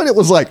one point it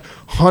was like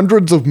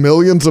hundreds of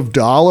millions of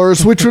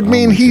dollars, which would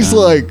mean he's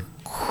like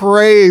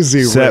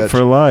crazy set rich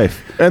for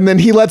life. And then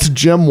he lets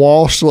Jim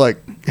Walsh like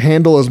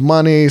handle his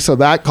money, so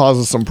that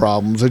causes some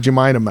problems, as you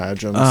might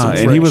imagine.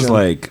 And he was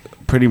like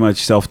pretty much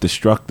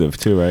self-destructive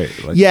too, right?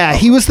 Like,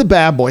 he was the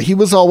bad boy. He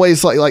was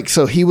always like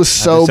so he was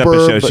sober.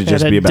 This episode should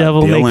just be about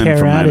Dylan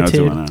from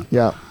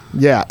 90210.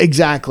 Yeah,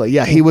 exactly.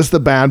 Yeah, he was the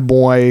bad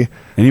boy.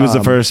 And he was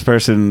the first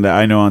person that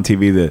I know on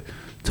TV that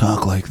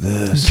talk like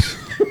this.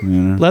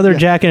 Leather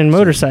jacket and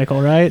motorcycle,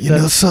 right? You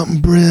know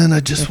something, Bryn? I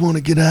just want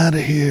to get out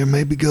of here.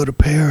 Maybe go to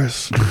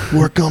Paris,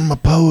 work on my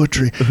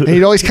poetry. And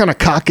he'd always kind of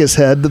cock his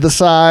head to the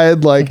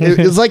side. Like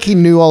it's like he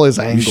knew all his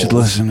angles. You should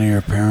listen to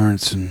your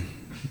parents and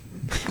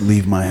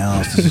leave my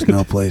house. This is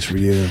no place for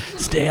you.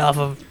 Stay off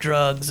of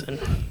drugs and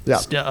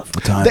stuff.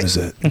 What time is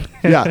it?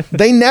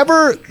 They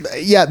never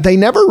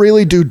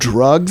really do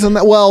drugs and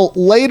that. Well,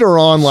 later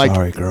on, like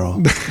sorry,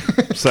 girl.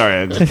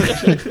 Sorry,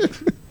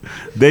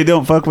 they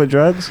don't fuck with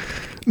drugs.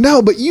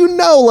 No, but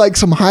like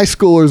some high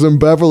schoolers in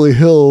Beverly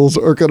Hills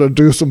are gonna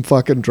do some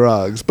fucking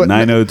drugs. But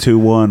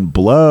 90210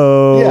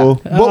 blow.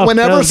 Yeah.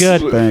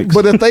 But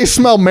but if they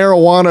smell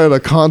marijuana at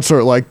a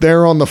concert, like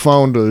they're on the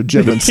phone to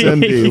Jim and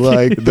Cindy.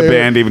 Like the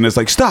band even is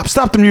like, stop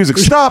the music,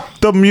 stop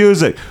the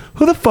music.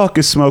 Who the fuck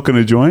is smoking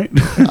a joint?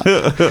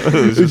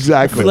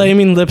 Exactly.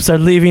 Flaming lips are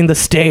leaving the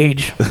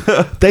stage.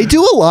 They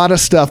do a lot of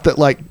stuff that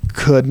like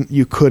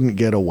you couldn't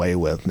get away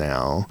with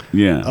now.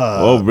 Yeah.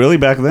 Oh, really?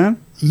 Back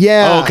then?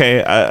 Yeah. Oh,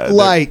 okay.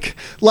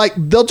 Like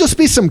there'll just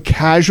be some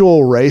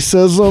casual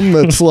racism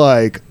that's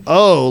like,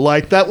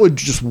 like that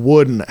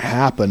wouldn't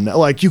happen.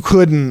 Like you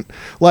couldn't,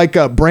 like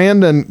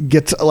Brandon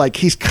gets like,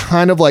 he's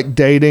kind of like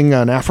dating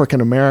an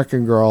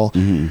African-American girl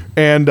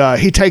and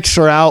he takes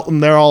her out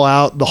and they're all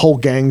out. The whole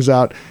gang's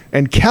out.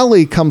 And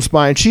Kelly comes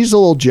by and she's a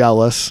little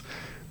jealous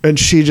and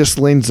she just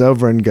leans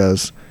over and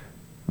goes,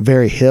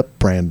 very hip,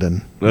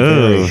 Brandon.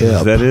 Very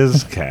hip. That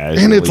is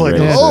casual. And it's like,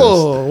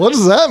 racist. What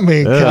does that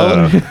mean,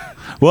 Kelly?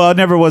 Well, I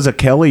never was a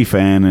Kelly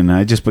fan, and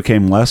I just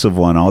became less of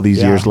one all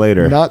these years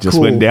later. Just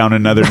went down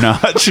another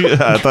notch.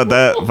 I thought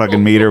that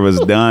fucking meter was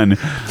done.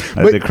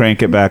 I had to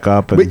crank it back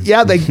up. But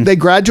yeah, they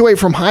graduate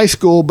from high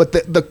school. But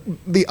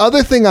the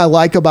other thing I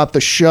like about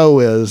the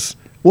show is,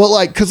 well,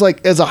 like, because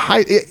like as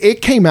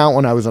it came out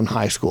when I was in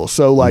high school.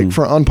 So like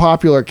for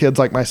unpopular kids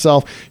like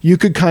myself, you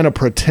could kind of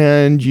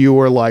pretend you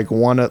were like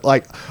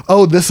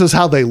this is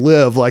how they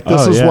live. Like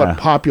this is what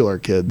popular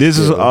kids do.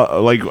 Is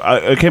like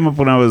it came up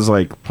when I was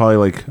like probably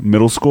like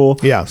middle school.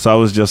 Yeah. So I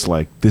was just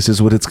like, this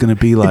is what it's gonna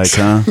be like,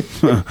 huh?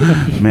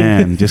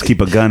 Man, just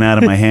keep a gun out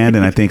of my hand,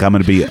 and I think I'm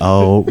gonna be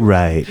all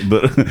right.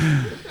 But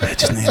I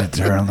just needed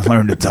to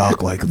learn to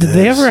talk like this. Did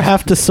they ever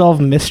have to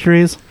solve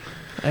mysteries?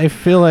 I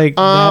feel like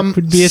that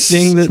would be a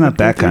thing. It's not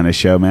that kind of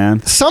show,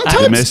 man.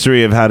 Sometimes the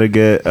mystery of how to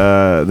get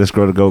this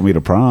girl to go with me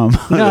to prom.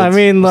 No, I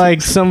mean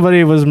like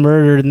somebody was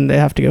murdered and they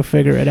have to go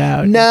figure it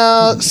out.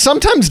 No,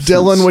 sometimes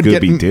Dylan would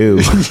get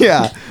Scooby-Doo.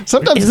 Yeah,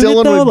 sometimes Isn't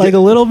Dylan it though, would like a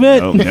little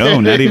bit. Oh no,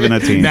 not even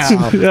a teen. No.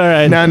 All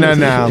right,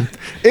 no.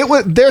 It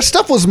was their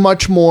stuff was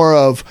much more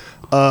of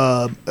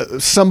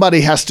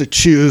somebody has to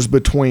choose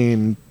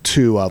between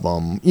two of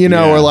them, you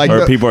know, or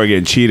like people are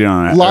getting cheated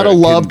on. A lot of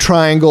love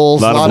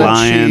triangles, a lot of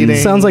cheating.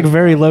 Sounds like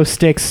very low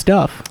stakes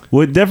stuff.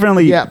 Well,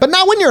 definitely. Yeah, but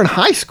not when you're in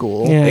high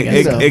school. Yeah,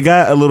 it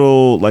got a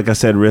little, like I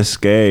said,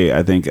 risque,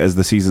 I think, as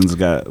the seasons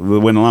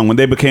went along. When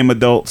they became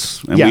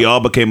adults, and we all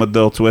became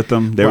adults with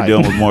them, they were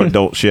dealing with more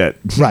adult shit.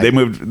 Right. They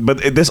moved,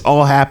 but this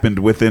all happened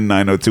within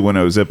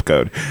 90210 zip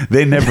code.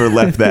 They never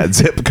left that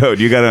zip code.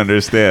 You got to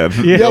understand.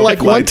 Yeah,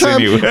 like one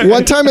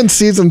time in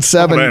season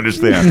 7, I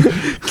understand.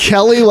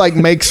 Kelly like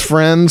makes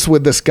friends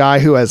with this guy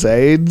who has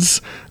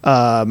AIDS,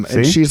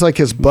 and she's like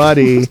his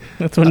buddy.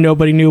 That's when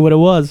nobody knew what it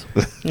was.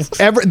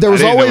 There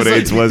was always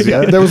AIDS was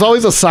yet. There was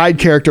always a side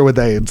character with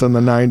AIDS in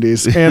the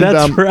 90s, and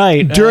that's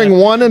right. During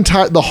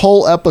the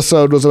whole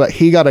episode was about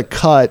he got a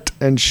cut,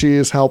 and she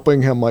is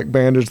helping him like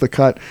bandage the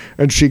cut,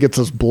 and she gets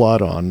his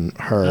blood on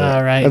her.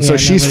 All right, and so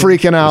she's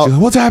freaking out. She's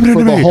like, what's happening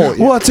to me?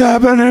 What's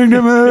happening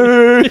to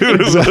me?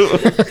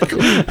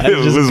 It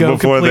was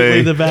before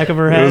the back of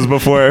her head. It was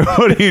before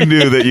everybody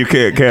knew that you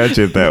can't catch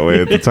it that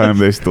way. At the time,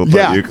 they still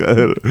thought you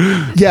could.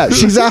 Yeah,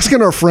 she's asking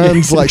her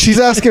friends, like she's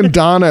asking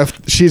Donna if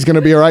she's going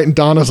to be all right, and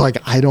Donna's like,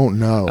 I don't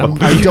know. You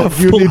need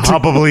to.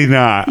 Probably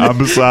not.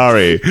 I'm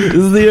sorry. This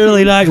is the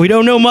early night. We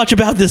don't know much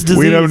about this disease.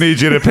 We don't need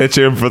you to pitch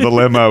in for the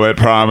limo at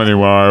prom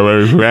anymore.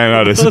 We ran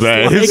out of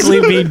space. Most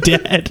likely be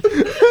dead.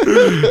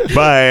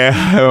 Bye.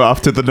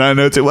 Off to the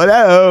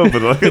 90210.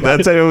 But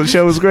that's how the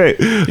show was great.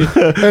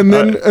 And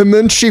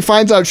then she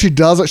finds out she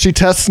does it. She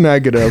tests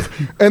negative,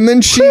 and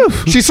then she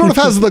sort of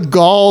has the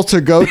gall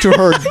to go to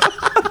her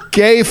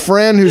gay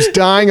friend who's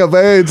dying of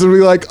AIDS and be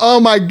like, oh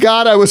my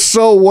God, I was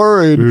so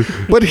worried.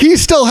 But he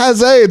still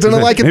has AIDS. And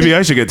I'm like, maybe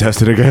I should get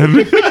tested again.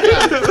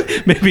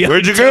 Maybe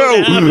Where'd you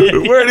go?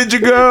 Where did you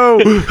go?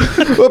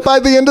 But by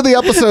the end of the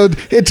episode,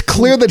 it's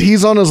clear that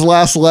he's on his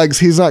last legs.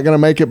 He's not going to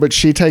make it, but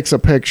she takes a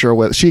picture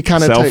with, she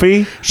kind of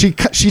selfie. She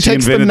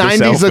takes the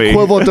 90s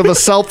equivalent of a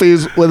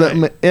selfies with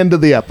it end of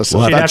the episode.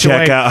 We'll have to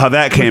check out how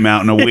that came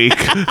out in a week.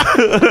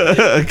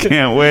 I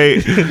can't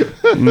wait.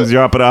 Let's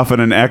drop it off in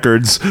an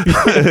Eckerd's.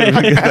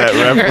 Get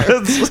that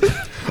reference.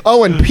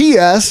 Oh, and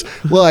P.S.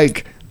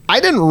 like, I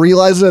didn't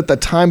realize it at the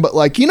time, but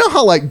like, you know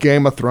how like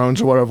Game of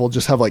Thrones or whatever will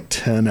just have like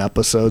 10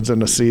 episodes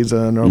in a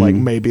season, or like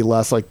maybe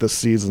less, like this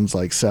season's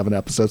like 7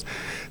 episodes.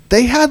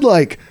 They had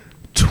like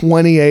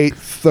 28,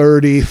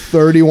 30,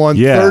 31,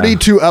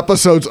 32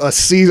 episodes a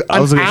season,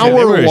 an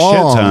hour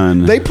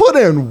long. They put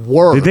in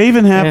work. Did they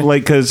even have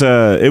like, because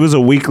it was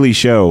a weekly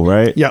show,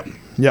 right? Yep.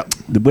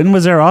 When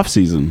was their off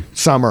season?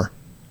 Summer.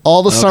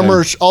 All the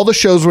summer, all the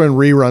shows were in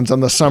reruns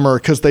in the summer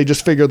because they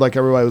just figured like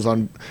everybody was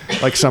on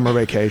like summer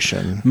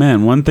vacation.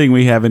 Man, one thing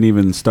we haven't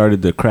even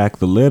started to crack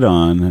the lid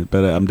on,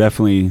 but I'm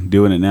definitely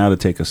doing it now to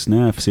take a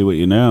sniff, see what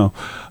you know.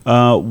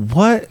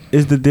 What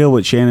is the deal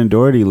with Shannon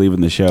Doherty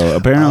leaving the show?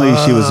 Apparently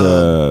she was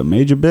a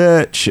major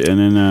bitch, and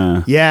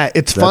then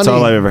it's that's funny.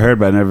 all I've ever heard,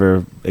 but I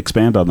never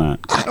expand on that.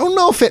 I don't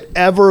know if it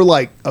ever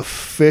like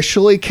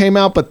officially came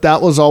out, but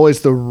that was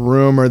always the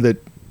rumor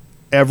that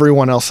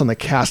everyone else in the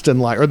cast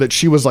didn't like, or that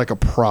she was like a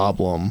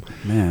problem.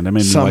 Man, I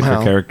mean, like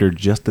her character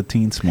just a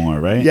teens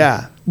more, right?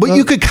 Yeah, but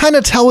you could kind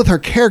of tell with her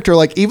character,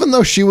 like even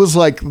though she was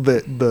like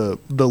the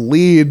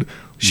lead,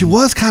 she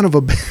was kind of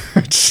a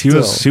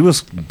bitch. She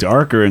was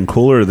darker and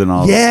cooler than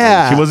all.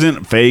 Yeah, she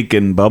wasn't fake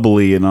and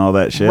bubbly and all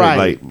that shit.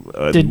 Right.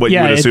 Like what you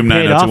would assume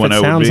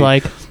 90210 would be.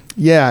 Like.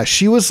 Yeah,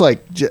 she was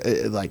like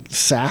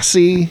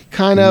sassy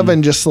kind of,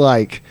 and just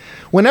like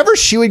whenever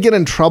she would get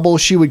in trouble,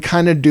 she would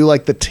kind of do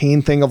like the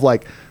teen thing of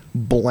like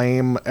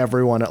blame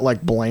everyone,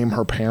 like blame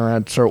her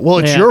parents, or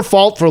it's your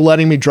fault for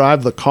letting me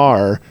drive the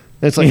car.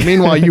 It's like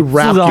meanwhile you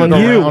wrapped it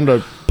around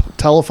a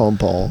telephone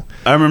pole.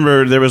 I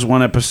remember there was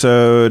one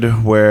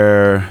episode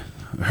where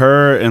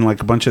her and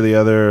like a bunch of the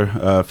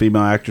other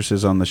female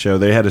actresses on the show,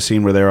 they had a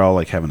scene where they're all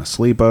like having a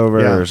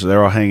sleepover, or so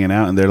they're all hanging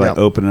out and they're like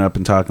opening up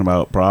and talking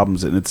about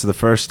problems, and it's the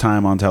first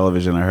time on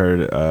television I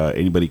heard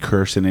anybody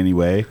curse in any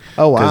way.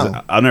 Oh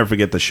wow. I'll never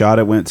forget the shot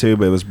it went to,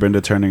 but it was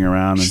Brenda turning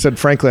around and she said,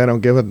 frankly, I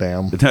don't give a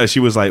damn. She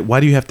was like, why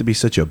do you have to be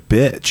such a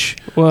bitch?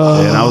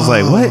 Whoa. And I was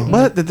like,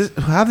 what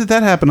how did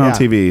that happen on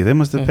TV? They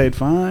must have paid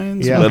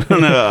fines. But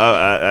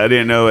I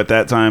didn't know at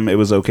that time it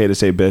was okay to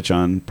say bitch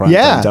on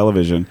primetime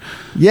television.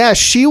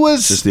 She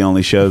was just the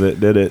only show that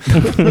did it.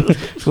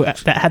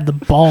 That had the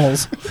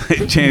balls.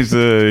 They changed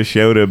the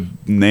show to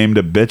named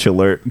a Bitch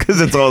Alert because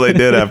that's all they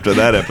did after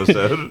that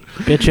episode.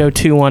 Bitcho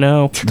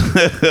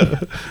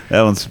 210.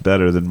 That one's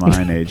better than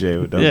mine,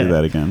 AJ. Don't do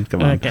that again.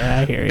 Come on. Okay,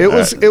 I hear you.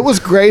 It was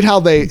great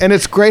how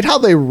it's great how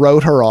they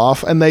wrote her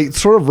off, and they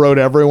sort of wrote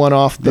everyone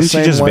off the same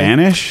way. Didn't she just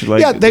vanish?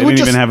 Like, they didn't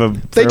even have a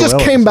They just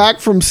came back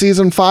from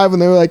season 5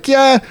 and they were like,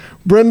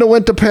 Brenda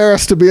went to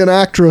Paris to be an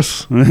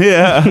actress.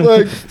 Yeah.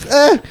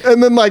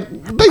 And then like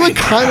they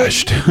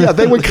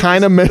would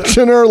kind of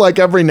mention her like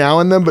every now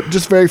and then, but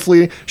just very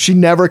fleeting. She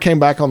never came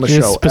back on the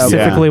show.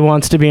 Specifically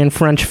wants to be in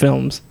French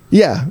films.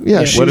 Yeah.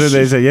 What did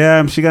they say?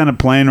 Yeah, she got in a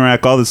plane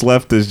wreck. All that's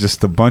left is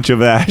just a bunch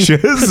of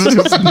ashes.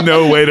 Just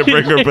no way to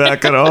bring her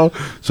back at all.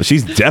 So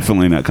she's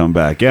definitely not come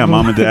back. Yeah,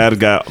 mom and dad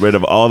got rid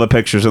of all the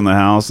pictures in the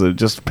house. It's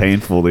just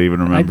painful to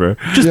even remember.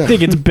 I just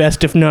think it's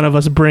best if none of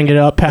us bring it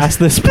up past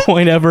this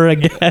point ever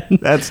again.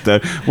 That's the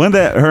when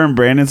that her and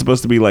Brandon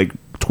supposed to be like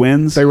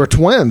twins. They were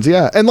twins,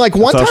 yeah. And like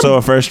one time, also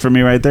a first for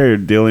me right there,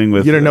 dealing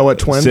with you didn't know what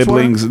twins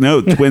siblings. were?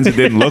 No, twins that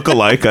didn't look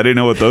alike. I didn't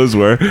know what those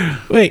were.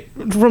 Wait,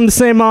 from the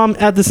same mom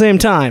at the same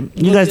time.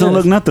 You guys don't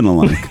look nothing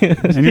alike,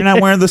 and you're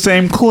not wearing the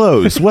same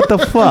clothes. What the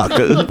fuck?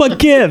 What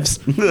gives?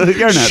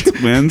 You're not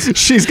twins.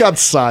 She's got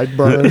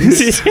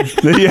sideburns.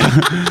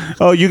 Yeah.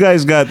 Oh, you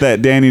guys got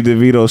that Danny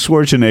DeVito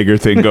Schwarzenegger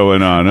thing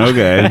going on.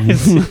 Okay.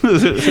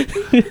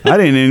 I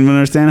didn't even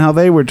understand how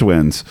they were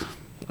twins.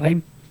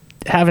 I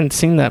haven't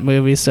seen that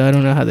movie, so I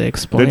don't know how they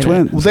explain They're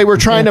twins. it. They were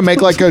trying to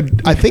make like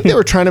I think they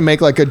were trying to make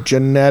like a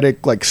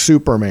genetic like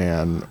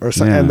Superman or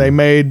something, and they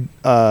made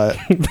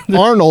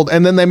Arnold,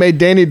 and then they made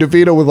Danny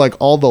DeVito with like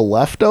all the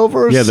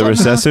leftovers. Yeah, the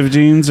recessive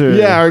genes, or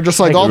or just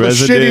like all the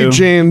residue. shitty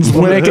genes.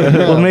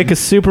 We'll make a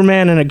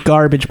Superman and a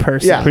garbage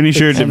person. Yeah. Pretty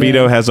sure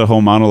DeVito has a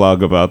whole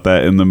monologue about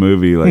that in the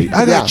movie. Like,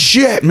 I got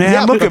shit, man.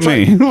 Yeah, Look at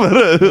me.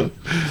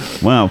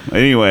 Wow.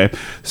 Anyway,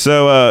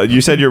 so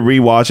you said you're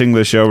rewatching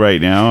the show right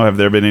now. Have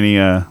there been any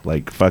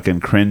like fucking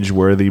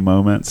cringe-worthy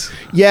moments?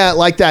 Yeah,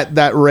 like that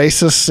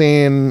racist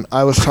scene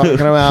I was talking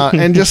about,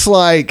 and just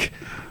like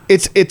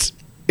it's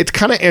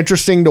kind of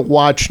interesting to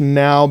watch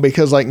now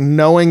because like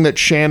knowing that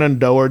Shannon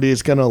Doherty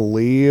is gonna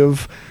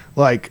leave,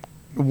 like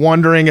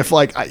wondering if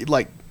I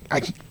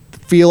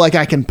feel like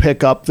I can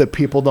pick up that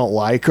people don't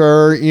like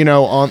her, you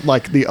know, on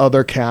like the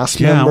other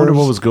cast members. I wonder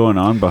what was going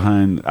on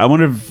behind. I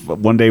wonder if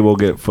one day we'll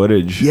get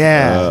footage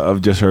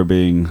of just her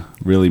being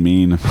really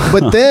mean.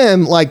 But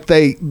then like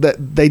they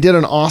did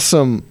an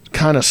awesome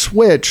kind of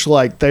switch.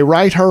 Like they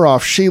write her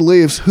off, she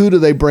leaves. Who do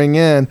they bring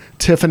in?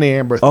 Tiffany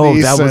Amber Thiessen.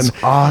 Oh, that was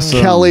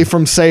awesome. Kelly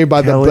from Saved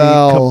by the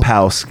Bell.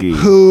 Kapowski.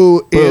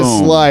 Who is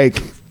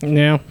like,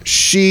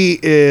 she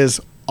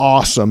is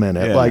awesome in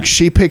it. Yeah. Like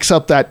she picks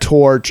up that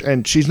torch,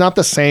 and she's not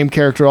the same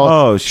character.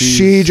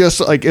 She just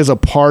like is a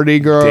party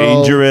girl,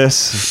 dangerous,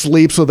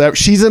 sleeps with every.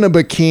 She's in a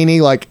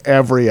bikini like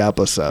every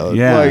episode.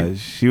 Yeah, like,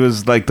 she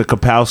was like the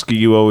Kapowski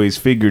you always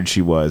figured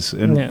she was,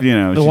 and you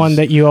know the one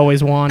that you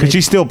always wanted. Because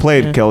she still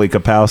played Kelly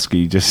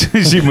Kapowski. Just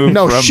she moved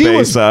from she Bayside.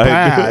 Was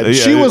bad.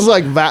 She was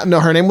like no,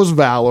 her name was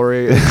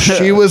Valerie.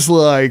 She was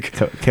like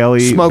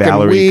Kelly smoking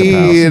Valerie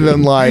weed Kapowski.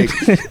 and like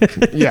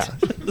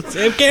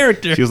same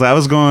character. She was like, I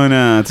was going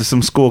to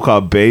some school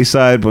called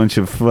Bayside, bunch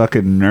of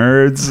fucking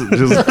nerds.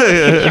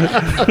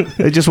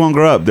 They just won't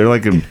grow up. They're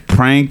like in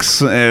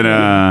pranks and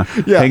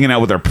hanging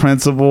out with their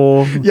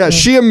principal. Yeah,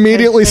 she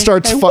immediately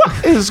starts.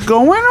 What is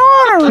going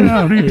on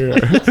around here?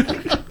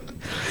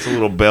 It's a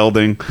little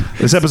building.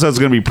 This episode's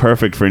going to be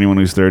perfect for anyone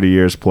who's 30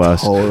 years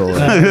plus. Totally.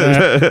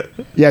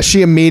 Yeah,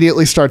 she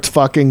immediately starts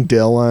fucking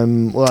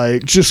Dylan.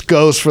 Like, just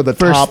goes for the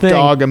top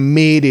dog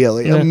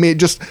immediately.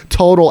 Just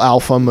total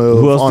alpha move.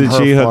 Who else did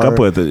she hook up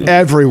with?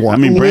 Everyone. I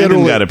mean,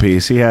 Brandon got a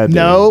piece. He had to.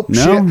 No.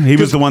 He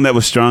was the one that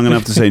was strong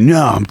enough to say,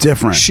 no, I'm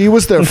different. She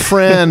was their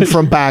friend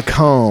from back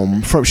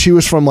home. She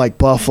was from like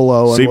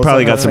Buffalo. So you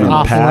probably got some in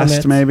the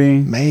past, maybe?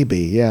 Maybe,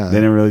 yeah. They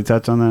didn't really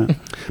touch on that?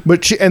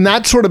 But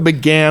that sort of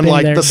began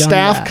like the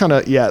staff kind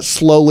of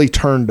slowly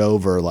turned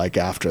over like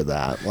after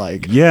that.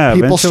 Like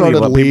people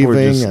started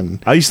leaving,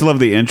 and I used to love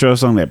the intro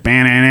song that it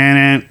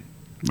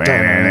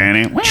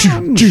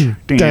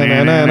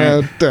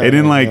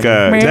didn't like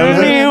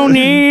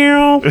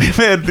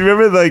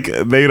remember like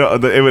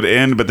it would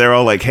end, but they're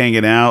all like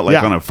hanging out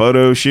like on a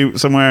photo shoot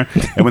somewhere,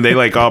 and when they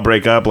like all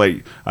break up,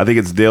 like I think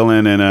it's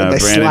Dylan and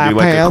Brandon do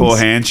like hands. A cool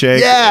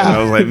handshake. Yeah, and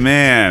I was like,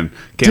 man,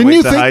 can't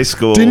wait to high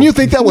school. Didn't you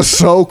think that was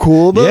so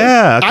cool though?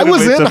 Yeah, I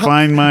was in to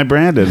find my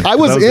Brandon. I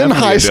was in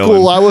high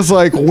school. I was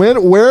like,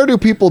 where do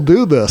people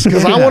do this?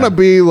 Because I want to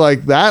be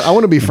like that. I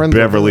want to be friends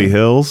with Beverly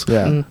Hills.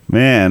 Yeah,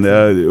 man.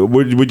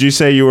 Would you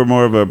say you were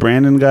more of a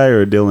Brandon guy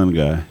or a Dylan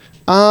guy?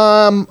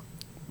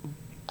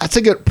 I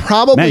think it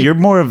probably. Man, you're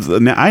more of.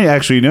 I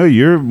actually know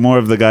you're more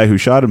of the guy who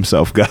shot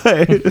himself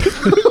guy.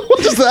 What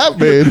does that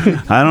mean?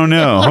 I don't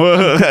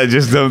know. I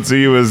just don't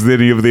see you as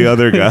any of the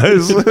other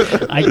guys.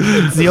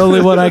 It's the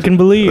only one I can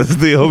believe. It's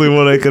the only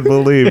one I can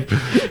believe.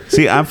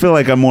 See, I feel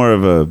like I'm more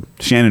of a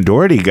Shannon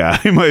Doherty guy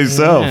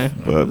myself.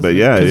 Yeah. But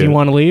yeah. Because you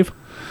want to leave?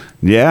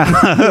 Yeah,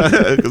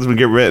 because we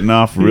get written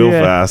off real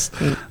fast.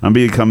 I'm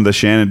become the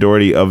Shannon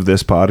Doherty of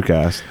this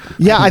podcast.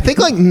 Yeah, I think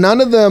like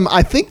none of them.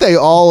 I think they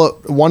all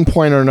at one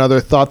point or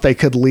another thought they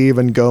could leave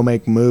and go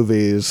make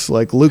movies.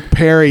 Like Luke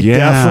Perry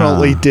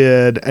definitely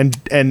did, and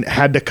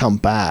had to come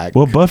back.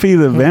 Well, Buffy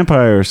the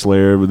Vampire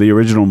Slayer, the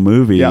original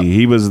movie,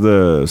 he was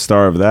the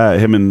star of that.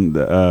 Him and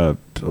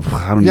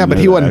but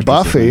he wasn't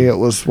Buffy. It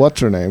was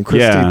what's her name,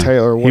 Christy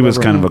Taylor. He was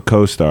kind of a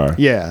co-star.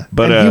 Yeah,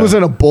 but he was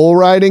in a bull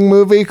riding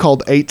movie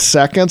called 8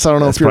 Seconds. I don't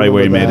know That's if you probably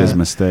where he remember made his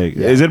mistake.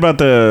 Yeah. Is it about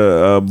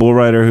the bull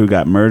rider who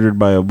got murdered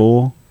by a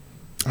bull?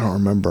 I don't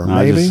remember.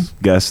 I Maybe.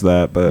 just guessed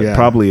that, but it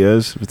probably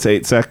is. It's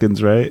 8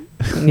 seconds, right?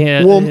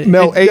 Yeah. Well,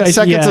 no, 8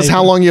 seconds is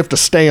how long you have to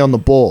stay on the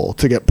bull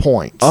to get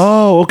points.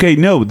 Oh, okay.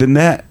 No, then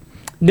that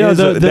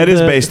that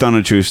is based on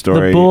a true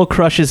story. The bull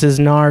crushes his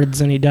nards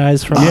and he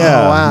dies from.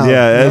 Yeah, wow.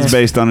 yeah, that's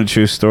based on a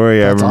true story.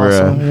 That's I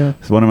remember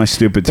awesome. one of my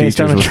stupid Based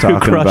teachers on a was true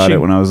talking about crushing. it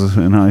when I was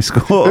in high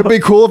school. It'd be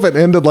cool if it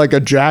ended like a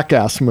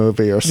Jackass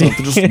movie or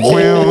something. Just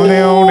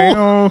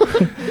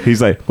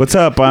He's like, "What's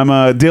up? I'm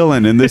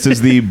Dylan, and this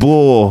is the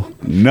bull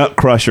nut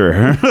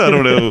crusher." I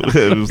don't know.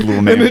 His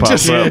little name and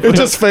pops up. it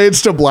just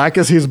fades to black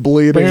as he's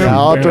bleeding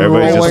out and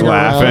Everybody's rolling just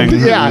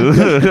laughing. around.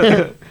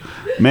 Yeah.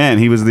 Man,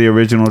 he was the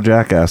original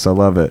Jackass. I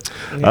love it.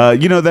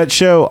 That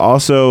show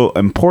also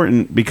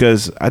important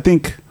because I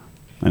think,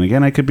 and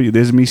again,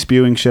 this is me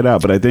spewing shit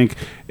out, but I think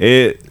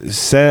it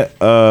set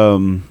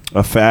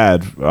a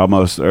fad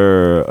almost,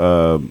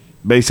 or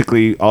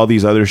basically all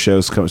these other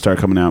shows start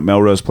coming out.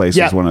 Melrose Place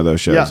is one of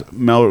those shows. Yeah.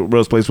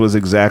 Melrose Place was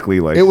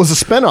exactly like... It was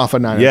a spinoff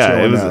of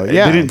 90210.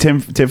 Yeah,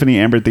 Didn't Tiffany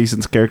Amber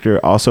Thiessen's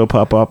character also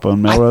pop up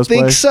on Melrose Place?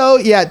 I think so.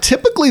 Yeah,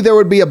 typically there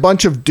would be a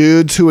bunch of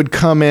dudes who would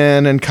come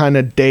in and kind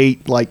of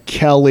date like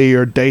Kelly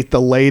or date the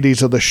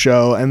ladies of the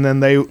show, and then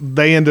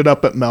they ended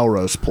up at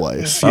Melrose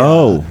Place. Yeah.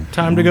 Oh.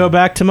 Time to go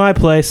back to my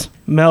place,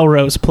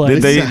 Melrose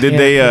Place. Did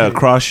they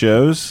cross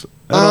shows?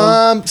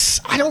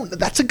 I don't.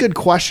 That's a good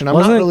question. I'm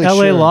Wasn't not really LA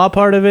sure. Law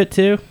part of it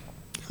too?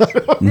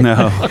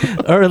 No.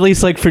 Or at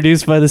least like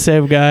produced by the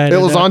same guy.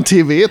 It was on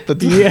TV at the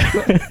time.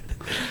 Yeah.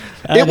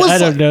 I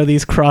don't know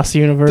these cross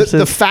universes.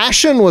 The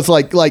fashion was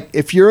like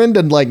if you're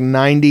into like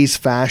 90s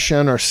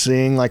fashion or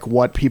seeing like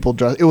what people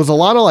dress, it was a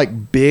lot of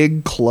like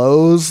big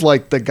clothes,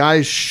 like the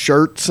guys'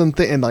 shirts and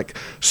like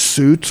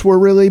suits were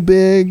really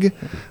big.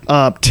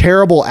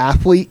 Terrible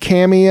athlete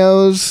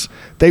cameos.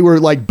 They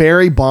were like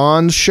Barry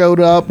Bonds showed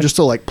up just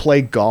to like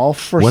play golf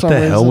for what some the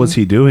reason. hell was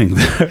he doing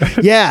there?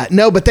 Yeah,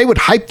 no, but they would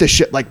hype this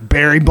shit like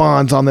Barry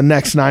Bonds on the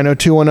next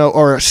 90210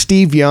 or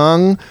Steve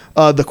Young,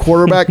 the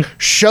quarterback,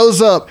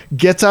 shows up,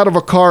 gets out of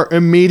a car,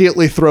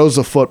 immediately throws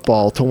a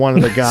football to one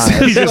of the guys.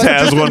 He just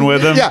has one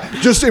with him? Yeah,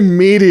 just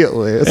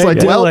immediately. It's Hey, like,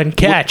 Dylan,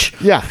 catch.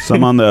 Yeah. So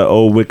I'm on the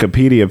old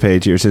Wikipedia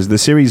page here. It says the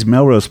series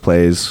Melrose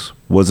Place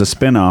was a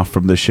spinoff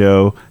from the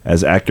show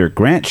as actor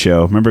Grant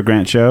Show. Remember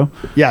Grant Show?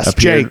 Yes,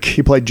 Jake.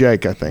 He played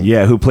Jake, I think.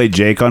 Yeah, who played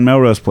Jake on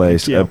Melrose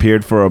Place. Yeah.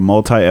 Appeared for a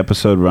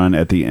multi-episode run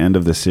at the end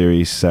of the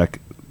series.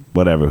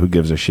 Whatever, who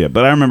gives a shit?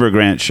 But I remember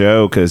Grant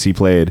Show because he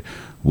played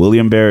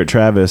William Barrett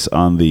Travis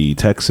on the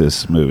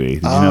Texas movie.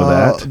 Did you know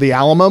that? The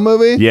Alamo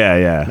movie?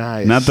 Yeah.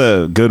 Nice. Not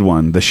the good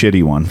one, the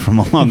shitty one from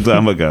a long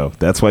time ago.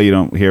 That's why you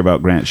don't hear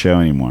about Grant Show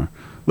anymore.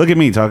 Look at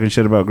me talking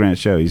shit about Grant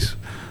Show. He's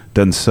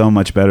done so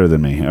much better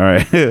than me. All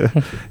right.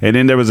 And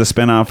then there was a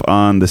spinoff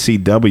on the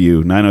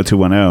CW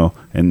 90210,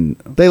 and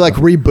They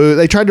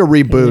they tried to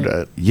reboot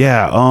it.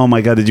 yeah, oh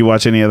my god, did you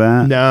watch any of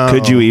that? No.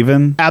 Could you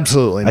even?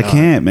 Absolutely I not.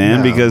 can't,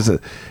 man, No. because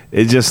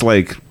it's just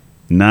like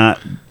not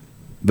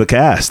the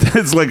cast.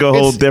 It's like a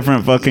whole It's-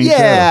 different fucking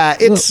Yeah,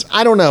 it's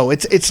I don't know.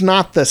 It's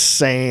not the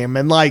same.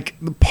 And like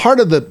part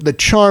of the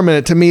charm in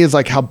it to me is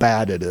like how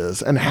bad it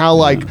is and how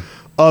like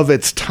of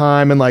its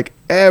time and like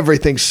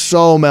everything's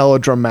so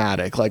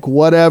melodramatic. Like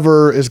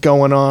whatever is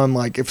going on,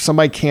 like if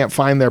somebody can't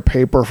find their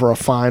paper for a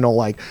final,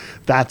 like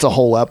that's a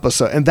whole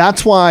episode. And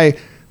that's why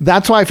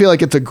I feel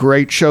like it's a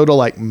great show to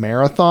like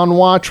marathon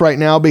watch right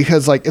now,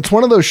 because like it's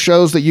one of those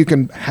shows that you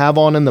can have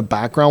on in the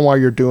background while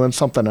you're doing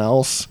something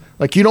else.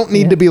 Like you don't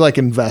need to be like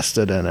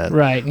invested in it.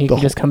 Right. You The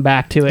can just come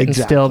back to it and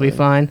still be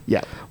fine.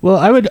 Yeah. Well,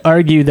 I would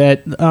argue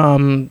that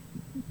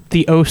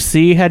the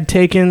OC had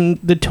taken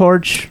the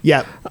torch.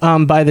 Yeah.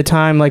 By the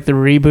time like the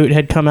reboot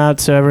had come out,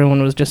 so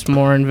everyone was just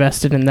more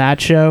invested in that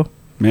show.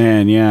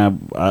 Man, yeah,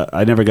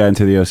 I never got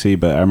into the OC,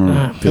 but I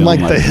remember feeling like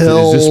The is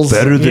Hills. this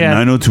better than Yeah.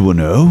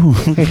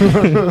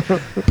 90210?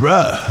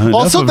 Bruh,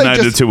 Also, enough of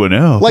they just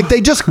 90210. like they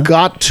just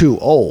got too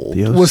old.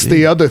 The Was OC.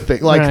 the other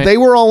thing. Like Right. they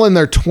were all in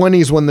their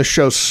 20s when the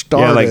show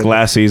started. Yeah, like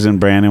last season,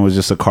 Brandon was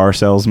just a car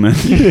salesman.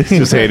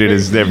 Just hated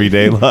his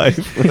everyday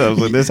life. I was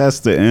like, this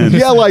has to end.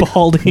 Yeah, like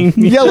Balding.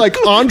 yeah, like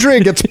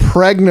Andrea gets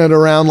pregnant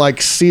around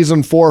like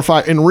season 4 or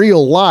 5 in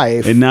real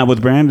life. And not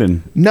with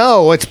Brandon.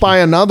 No, it's by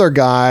another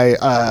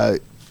guy.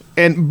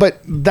 But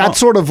that's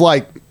sort of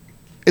like,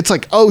 it's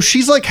like, oh,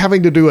 she's like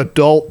having to do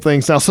adult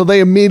things now. So they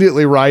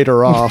immediately write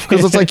her off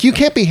because it's like, you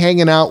can't be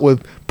hanging out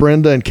with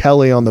Brenda and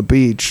Kelly on the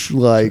beach.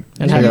 Like,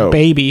 And have Yeah. a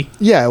baby.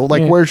 yeah,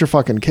 like, where's your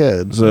fucking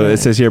kids? So it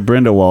says here,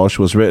 Brenda Walsh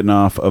was written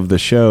off of the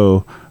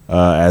show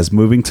as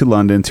moving to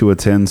London to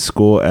attend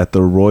school at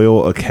the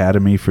Royal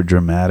Academy for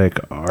Dramatic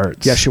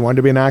Arts. Yeah, she wanted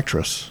to be an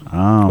actress.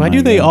 Oh, Why my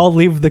do they God. all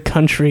leave the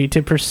country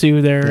to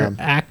pursue their Yeah.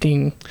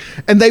 acting?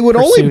 And they would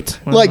Pursuit. I only,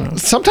 don't know. like,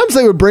 sometimes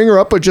they would bring her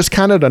up, but just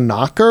kind of to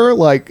knock her.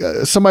 Like,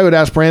 somebody would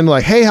ask Brandon,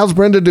 like, hey, how's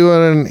Brenda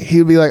doing? And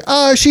he'd be like,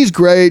 oh, she's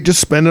great,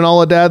 just spending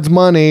all of Dad's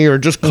money, or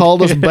just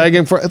called us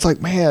begging for. It's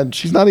like, man,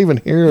 she's not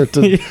even here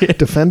to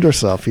defend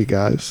herself, you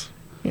guys.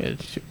 Yeah,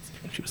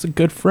 She was a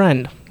good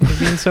friend. You're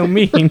being so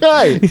mean.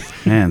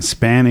 Man,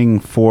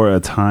 spanning for a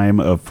time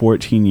of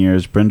 14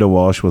 years, Brenda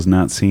Walsh was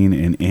not seen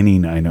in any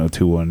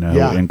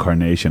 90210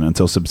 incarnation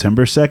until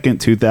September 2nd,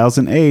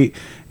 2008,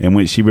 in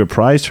which she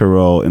reprised her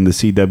role in the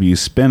CW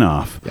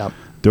spinoff. Yep.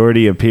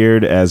 Doherty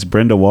appeared as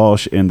Brenda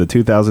Walsh in the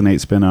 2008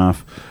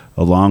 spinoff,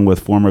 along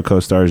with former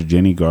co-stars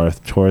Jenny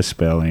Garth, Tori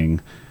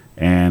Spelling,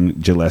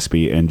 and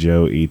Gillespie and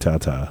Joey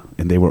Tata,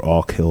 and they were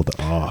all killed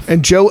off.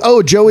 And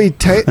Joey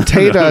Tata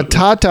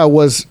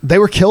they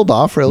were killed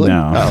off, really?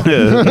 No.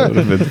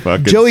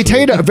 Joey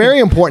Tata, very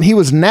important. He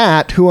was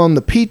Nat, who owned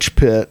the Peach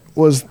Pit,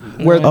 was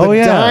where the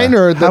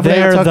diner. How they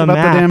talk about the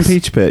damn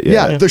Peach Pit.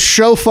 Yeah, the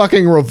show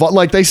fucking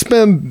like they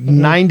spend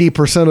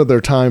 90% of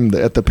their time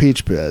at the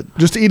Peach Pit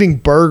just eating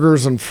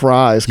burgers and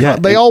fries. Yeah,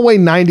 they all weigh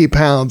 90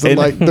 pounds, and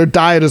like their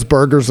diet is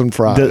burgers and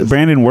fries.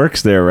 Brandon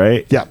works there,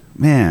 right? Yeah.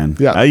 Man,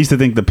 I used to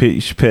think the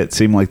Peach Pit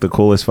seemed like the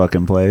coolest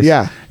fucking place.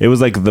 Yeah. It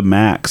was like the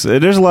max.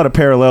 There's a lot of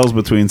parallels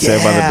between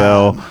Saved by the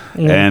Bell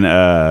and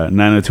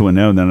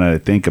 90210 than I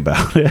think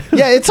about it.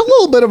 Yeah, it's a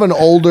little bit of an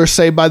older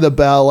Saved by the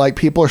Bell. Like,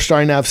 people are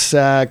starting to have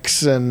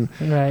sex and,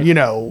 you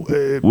know.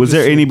 Was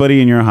there anybody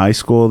in your high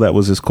school that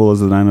was as cool as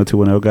the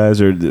 90210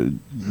 guys? Or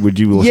would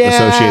you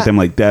associate them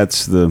like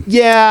that's the...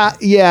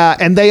 Yeah.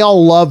 And they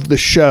all loved the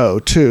show,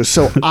 too.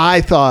 So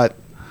I thought...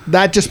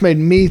 that just made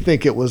me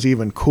think it was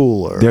even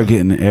cooler. They're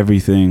getting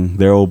everything,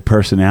 their old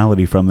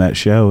personality from that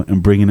show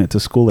and bringing it to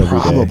school every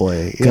day.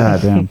 Probably. Yeah.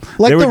 Goddamn.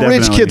 Like the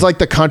rich kids, like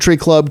the country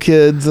club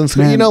kids and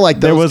stuff. You know, like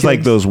those there was kids.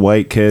 like those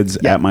white kids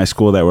at my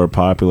school that were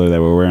popular, that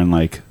were wearing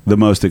like the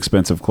most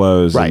expensive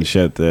clothes and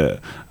shit that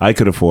I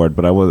could afford,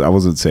 but I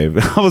wasn't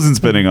saving. I wasn't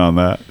spending on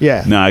that.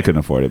 Yeah. No, I couldn't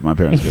afford it. My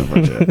parents couldn't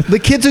afford shit. The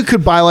kids who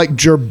could buy like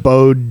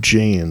Gerbode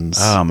jeans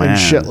and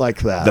shit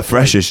like that. The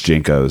freshest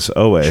Jinkos,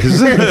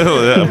 always.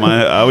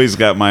 I always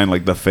got mine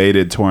like the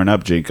faded, torn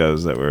up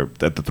Jinkos that were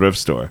at the thrift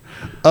store.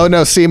 Oh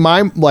no, see,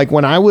 mine, like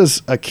when I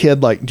was a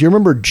kid, like, do you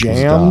remember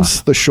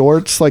Jams, the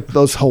shorts, like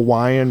those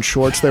Hawaiian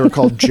shorts? They were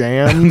called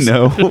Jams.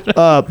 No.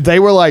 They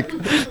were like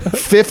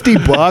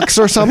 $50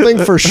 or something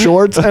for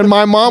shorts, and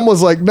my mom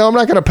was like, no, I'm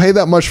not going to pay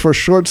that much for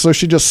shorts, so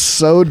she just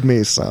sewed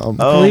me some.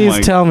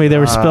 Please tell me they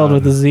were spelled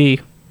with a Z.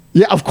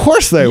 Yeah, of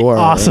course they were.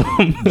 Awesome.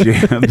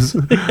 Jams.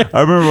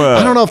 I remember.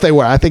 I don't know if they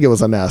were. I think it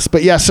was an S.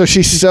 But yeah, so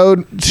she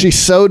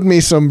sewed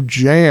me some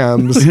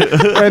jams,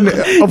 and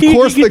of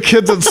course the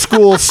kids at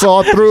school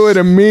saw through it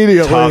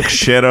immediately. Talk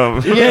shit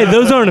up. Yeah,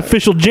 those aren't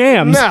official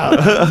jams.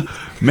 No.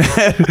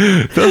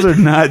 Man, those are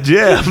not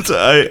jams.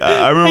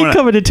 I remember you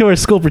coming into our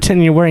school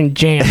pretending you're wearing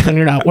jams when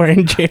you're not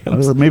wearing jams. I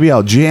was like, maybe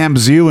I'll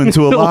jams you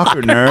into a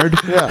locker, nerd.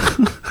 Yeah.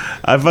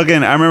 I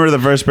remember the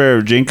first pair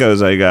of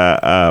Jinkos I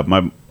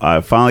got. I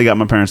finally got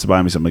my parents to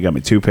buy me something. They got me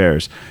 2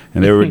 pairs,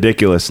 and they were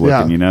ridiculous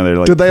looking. You know, they're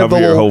like, did they cover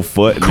have your whole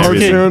foot.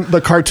 And the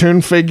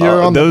cartoon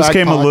figure on those the back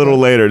came pocket? a little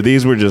later.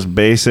 These were just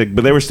basic,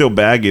 but they were still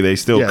baggy. They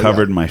still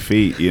covered my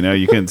feet. You know,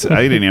 you can.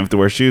 I didn't even have to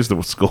wear shoes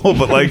to school.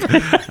 But like,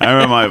 I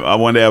remember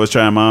one day I was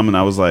trying Mom, and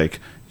I was like,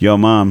 yo,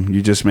 Mom,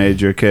 you just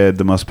made your kid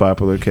the most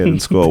popular kid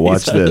in school.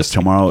 Watch this.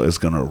 Tomorrow is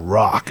going to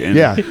rock. And,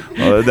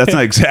 that's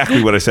not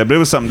exactly what I said, but it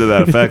was something to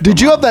that effect. Did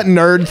you have that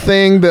nerd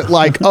thing that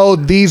like, oh,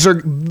 this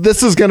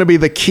is going to be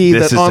the key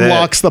that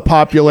unlocks the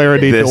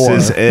popularity door? This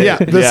is it. Yeah,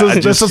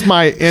 this is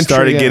my entry.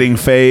 Started getting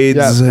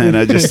fades, and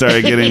I just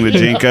started getting the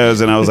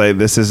Jinkos, and I was like,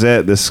 this is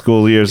it. This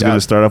school year is going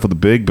to start off with a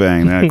big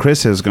bang. Now,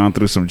 Chris has gone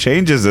through some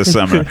changes this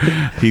summer.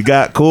 He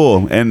got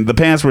cool, and the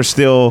pants were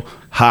still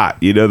hot.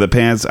 You know, the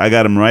pants, I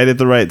got them right at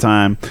the right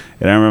time.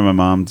 And I remember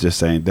my mom just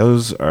saying,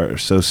 those are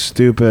so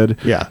stupid.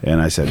 Yeah.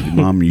 And I said,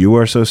 Mom, you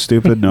are so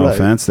stupid. No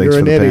offense. Thanks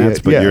you're for the idiot. pants.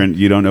 But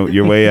you don't know.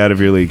 You're way out of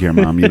your league here,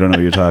 Mom. You don't know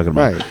what you're talking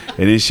about. Right.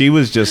 And then she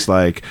was just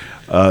like,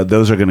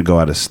 those are going to go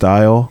out of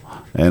style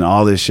and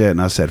all this shit.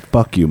 And I said,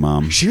 fuck you,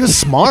 Mom. She was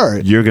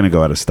smart. You're going to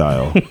go out of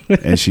style.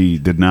 And she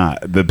did not.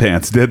 The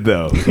pants did,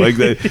 though. Like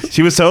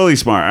she was totally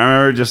smart. I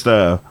remember just,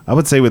 I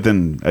would say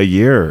within a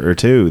year or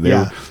two,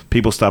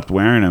 people stopped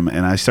wearing them.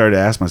 And I started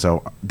to ask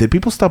myself, did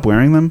people stop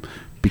wearing them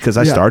because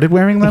I started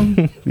wearing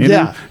them? You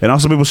know? And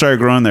also people started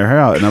growing their hair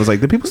out. And I was like,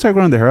 did people start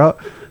growing their hair out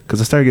because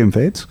I started getting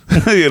fades?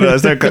 You know, I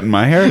started cutting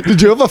my hair. Did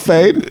you have a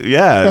fade?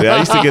 Yeah. I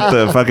used to get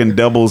the fucking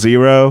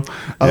 00.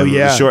 Oh,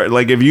 yeah. Short,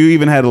 like if you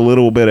even had a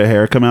little bit of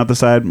hair come out the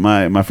side,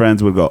 my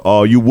friends would go,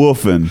 oh, you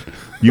woofing.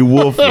 You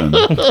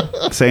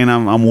woofing. Saying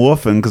I'm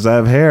woofing because I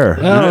have hair.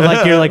 Oh,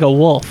 like you're like a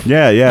wolf.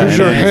 Yeah. Because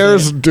your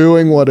hair's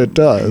doing what it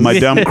does. My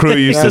dumb crew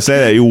used to say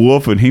that. You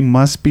woofing. He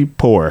must be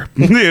poor.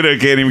 You know,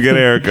 can't even get a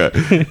haircut.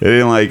 And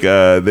then like,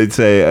 they'd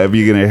say, if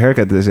you get a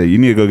haircut, they say, you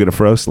need to go get a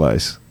fro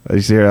slice. I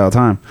used to hear it all the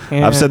time.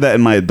 Yeah. I've said that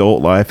in my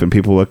adult life, and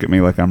people look at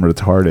me like I'm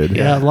retarded.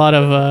 Yeah, a lot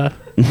of...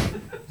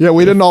 Yeah,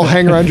 we didn't all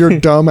hang around your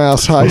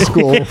dumbass high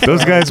school.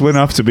 Those guys went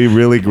off to be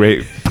really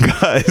great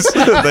guys.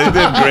 They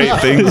did great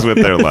things with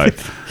their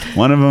life.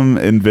 One of them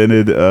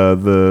invented I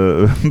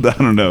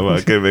don't know.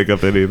 I can't make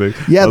up anything.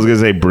 Yeah. I was gonna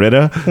say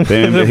Brita. He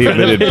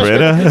invented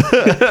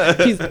Brita.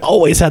 He's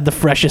always had the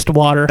freshest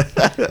water.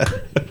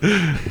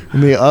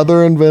 And the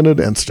other invented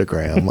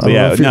Instagram.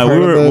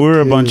 We were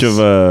a bunch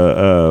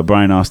of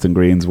Brian Austin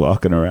Greens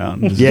walking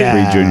around.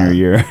 Junior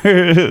year.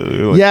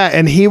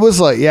 And he was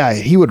like,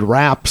 he would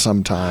rap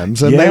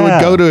sometimes, and they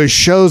would go to his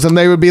shows, and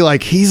they would be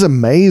like, he's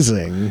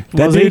amazing.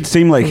 That dude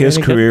seemed like his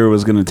career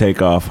was going to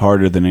take off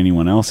harder than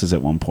anyone else's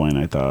at one point.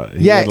 I thought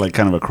he had like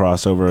kind of a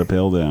crossover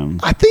appeal to him.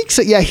 I think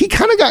so. Yeah, he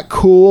kind of got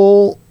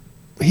cool.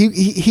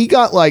 He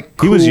got like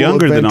cool. He was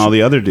younger than all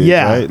the other dudes,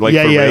 right? Like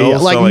real.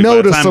 Like so,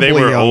 noticeably by the time they were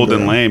younger. Old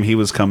and lame, he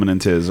was coming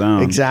into his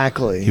own.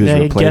 Exactly. He was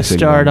he guest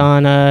starred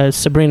them. on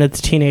Sabrina the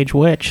Teenage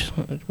Witch,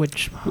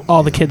 which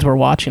all the kids were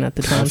watching at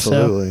the time.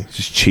 Absolutely. So.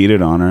 Just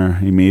cheated on her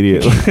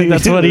immediately.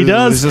 That's what he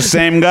does. He's the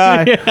same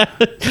guy.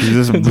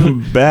 He's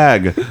just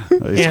bag.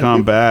 He's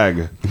called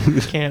Bag.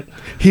 Can't.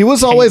 He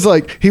was always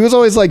like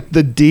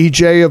the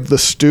DJ of the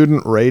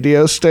student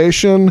radio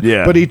station.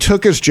 Yeah. But he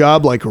took his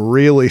job like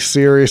really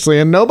seriously,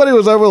 and nobody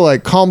was ever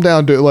like, calm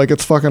down, dude. Like,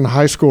 it's fucking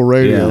high school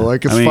radio. Yeah.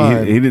 Like, it's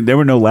fine. There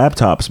were no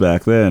laptops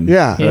back then.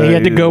 Yeah. Yeah, he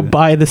had to go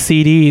buy the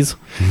CDs.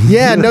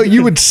 Yeah, no,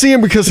 you would see him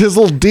because his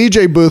little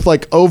DJ booth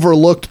like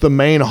overlooked the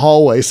main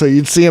hallway, so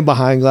you'd see him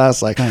behind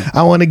glass. Like,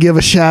 I want to give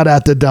a shout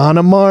out to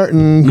Donna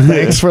Martin.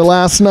 Thanks for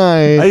last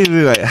night. I used to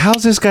be like,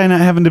 how's this guy not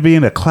having to be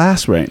in a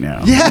class right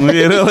now? Yeah.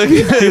 You know,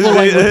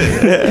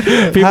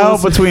 how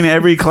between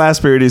every class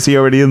period is he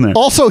already in there?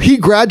 Also, he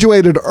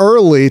graduated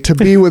early to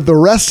be with the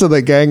rest of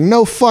the gang.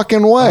 No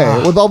fucking way.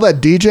 With all that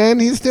DJing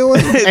he's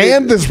doing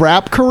and this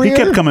rap career. He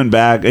kept coming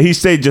back. He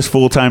stayed just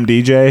full-time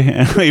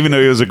DJ, even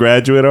though he was a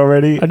graduate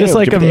already. I'm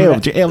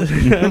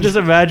just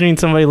imagining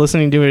somebody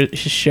listening to his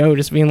show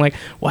just being like,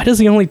 why does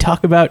he only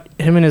talk about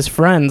him and his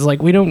friends?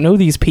 Like, we don't know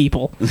these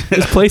people.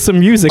 Just play some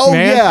music,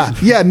 man.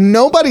 Yeah.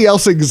 Nobody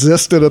else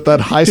existed at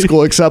that high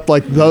school except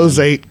like those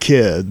 8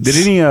 kids. Did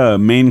any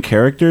main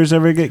characters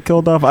ever get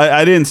killed off?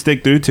 I didn't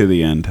stick through to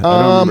the end. I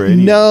don't remember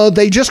any. No,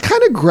 they just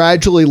kind of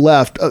gradually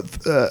left.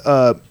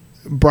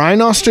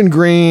 Brian Austin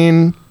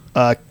Green,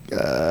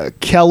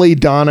 Kelly,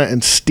 Donna,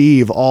 and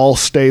Steve all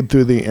stayed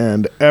through the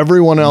end.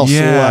 Everyone else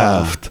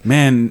left.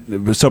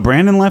 Man, so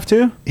Brandon left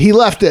too? He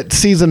left at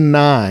season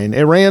 9.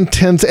 It ran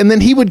 10, and then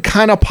he would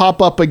kind of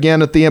pop up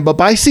again at the end. But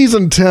by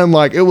season 10,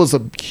 like, it was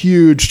a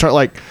huge turn.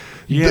 Like,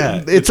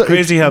 it's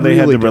crazy how they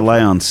really had to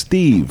rely on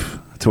Steve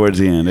towards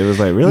the end. It was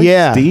like, really?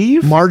 Yeah.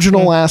 Steve?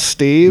 Marginal ass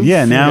Steve?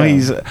 Yeah, now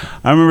he's... I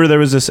remember there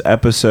was this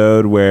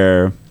episode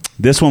where...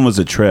 This one was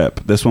a trip.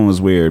 This one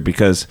was weird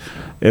because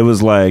it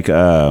was like...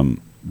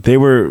 they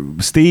were...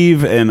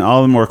 Steve and all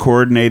of them were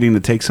coordinating to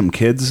take some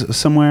kids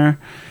somewhere.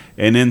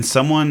 And then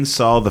someone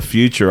saw the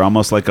future,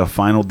 almost like a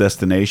Final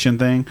Destination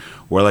thing,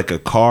 where like a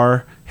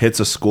car hits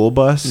a school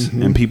bus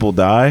and people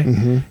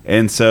die.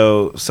 And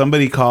so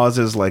somebody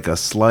causes like a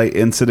slight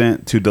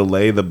incident to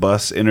delay the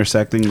bus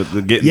intersecting with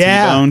the getting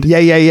T-boned.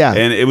 Yeah.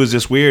 And it was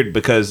just weird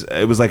because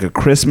it was like a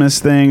Christmas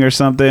thing or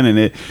something, and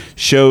it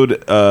showed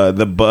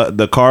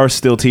the car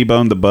still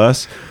T-boned the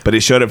bus, but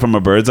it showed it from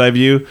a bird's eye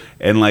view,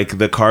 and like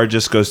the car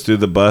just goes through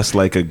the bus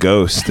like a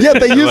ghost. Yeah,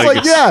 they use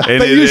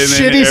they use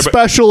shitty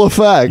special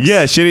effects.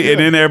 Yeah, shitty. And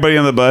then everybody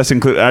on the bus,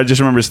 I just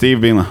remember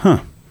Steve being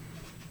like,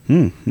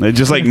 They're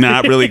just like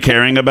not really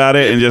caring about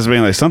it and just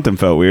being like, something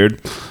felt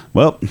weird.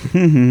 Well,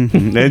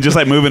 they're just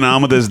like moving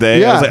on with his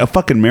day. I was like, a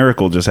fucking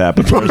miracle just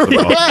happened, first of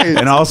all. Right.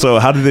 And also,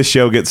 how did this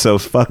show get so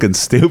fucking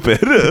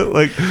stupid?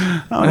 Like,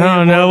 I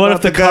don't know. What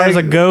if the car's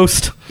a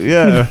ghost?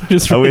 Yeah.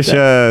 I wish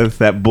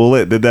that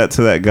bullet did that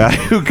to that guy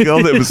who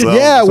killed himself.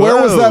 Yeah,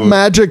 where was that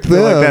magic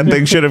then? Like, that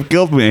thing should have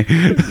killed me.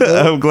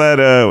 I'm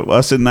glad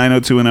us at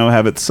 90210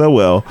 have it so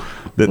well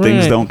that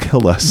things don't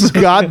kill us.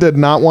 God did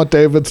not want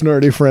David's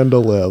nerdy friend to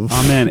live.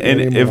 Oh, man. And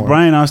if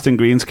Brian Austin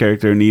Green's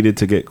character needed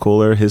to get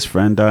cooler, his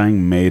friend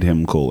dying made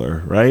him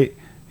cooler, right?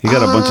 He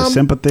got a bunch of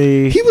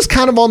sympathy. He was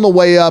kind of on the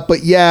way up,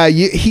 but yeah,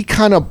 he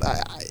kind of...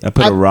 I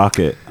put a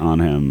rocket on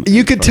him.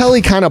 You could tell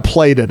he kind of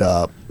played it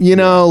up, you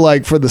know,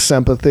 like for the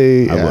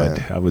sympathy.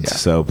 I would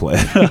so play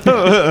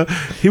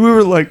it. We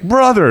were like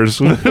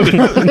brothers. I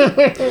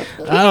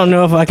don't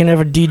know if I can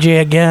ever DJ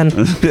again.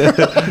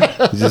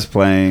 Just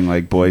playing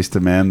like Boyz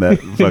II Men, that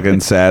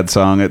fucking sad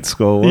song at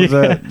school. What was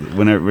that?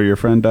 Whenever your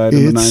friend died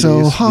in the 90s. It's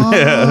so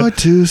hard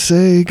to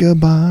say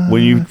goodbye.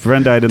 When your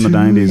friend died in the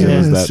 90s, it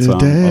was that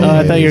song.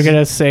 I thought you were going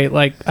to say,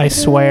 like, I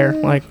swear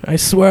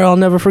I'll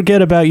never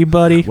forget about you,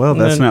 buddy. Well,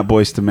 that's not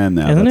Boyz II Men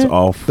now. Isn't That's it?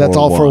 all for That's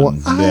all one. for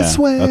one. Yeah. I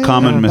swear. A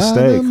common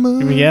mistake.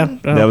 Yeah.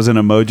 That was in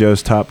a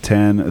Mojo's top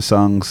 10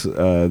 songs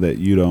that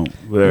you don't.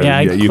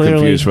 I you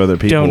confuse for other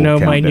people. Don't know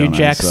my new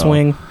Jack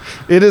swing.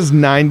 It is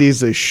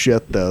 90s as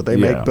shit, though. They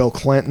make Bill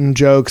Clinton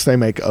jokes. They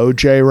make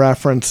OJ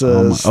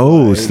references.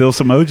 Still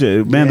some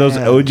OJ. Man, those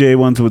OJ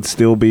ones would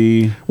still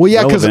be. Well,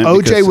 yeah, because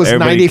OJ was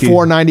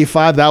 94,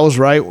 95. That was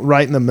right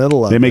in the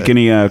middle of it. They make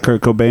any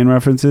Kurt Cobain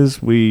references?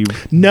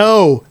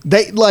 No,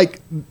 they like.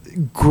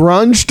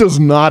 Grunge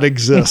does not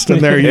exist in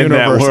their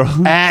universe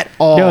at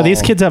all. No,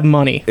 these kids have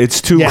money.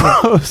 It's too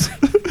gross.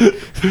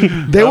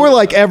 They were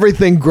like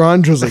everything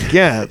grunge was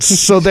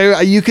against. So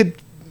you could.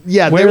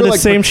 Yeah, wear they were the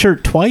same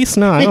shirt twice?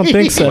 No, I don't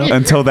think so.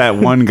 Until that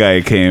one guy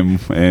came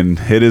and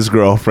hit his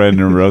girlfriend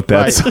and wrote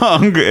that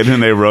song, and then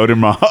they wrote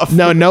him off.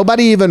 No,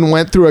 nobody even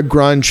went through a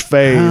grunge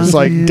phase.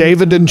 Like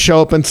David didn't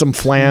show up in some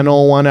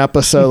flannel one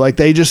episode. Like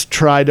they just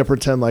tried to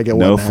pretend like it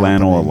wasn't. No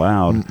flannel happening.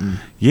 allowed.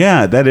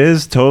 Yeah, that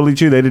is totally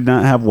true. They did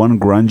not have one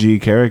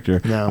grungy character.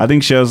 No. I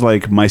think shows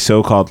like My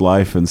So-Called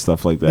Life and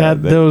stuff like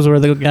that. Those were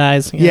the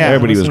guys. Yeah,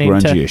 everybody was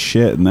grungy as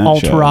shit in that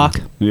alt show. rock.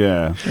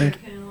 Yeah.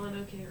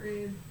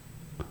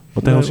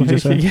 What the hell she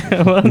just said?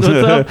 Yeah, what's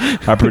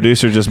up? Our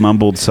producer just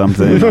mumbled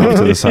something off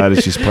to the side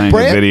as she's playing a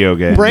video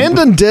game.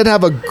 Brandon did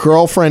have a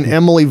girlfriend,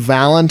 Emily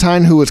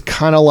Valentine, who was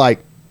kind of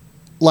like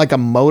a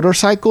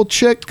motorcycle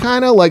chick,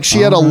 kind of like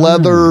she had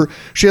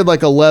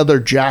like a leather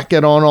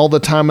jacket on all the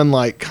time and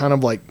like kind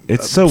of like.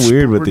 It's so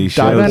weird with these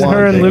shows. Then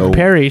her and Luke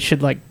Perry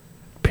should like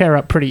pair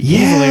up pretty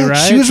easily, right?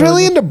 She was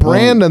really into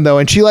Brandon though,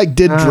 and she like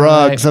did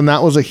drugs, and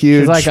that was a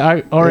huge. She's like,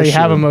 I already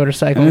have a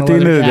motorcycle. And at the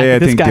end of the day, I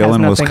think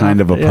Dylan was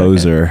kind of a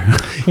poser.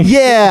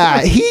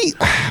 Yeah, he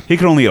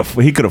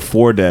could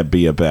afford to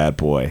be a bad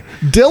boy.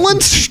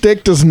 Dylan's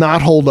shtick does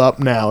not hold up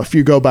now. If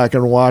you go back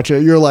and watch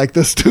it, you're like,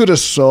 this dude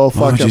is so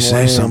fucking. Why would you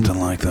say lame. something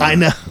like that? I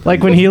know.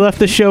 Like when he left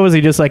the show, was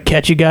he just like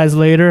catch you guys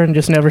later and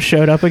just never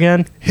showed up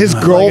again? His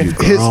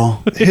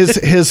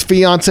his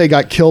fiance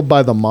got killed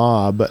by the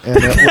mob, and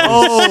it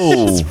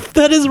was,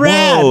 that is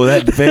rad. Whoa,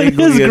 that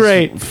vaguely is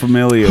great.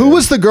 Familiar. Who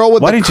was the girl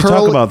with Why the didn't curly, you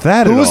talk about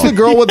that Who at was all? the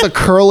girl with the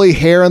curly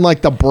hair and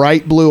like the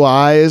bright blue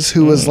eyes?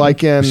 Who was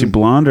like in? Is she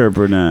blonde or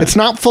brunette? It's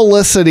not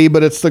Felicity,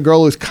 but it's the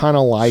girl who's kind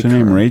of like. Is her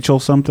name her. Rachel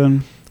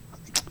something?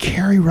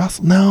 Carrie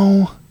Russell?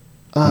 No.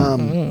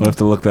 We'll have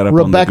to look that up.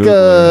 Rebecca. On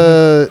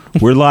the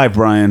Googler. We're live,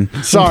 Brian.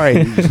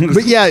 Sorry,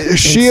 but yeah,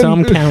 she in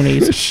and some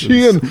counties.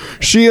 she and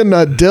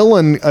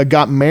Dylan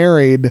got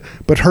married,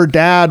 but her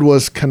dad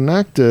was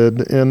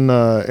connected in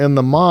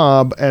the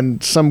mob,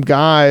 and some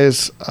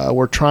guys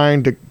were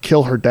trying to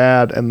kill her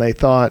dad, and they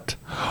thought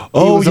he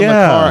was in the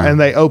car, and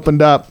they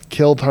opened up,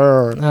 killed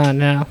her. Oh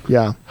no.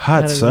 Yeah,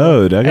 hot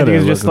sewed. I and gotta. he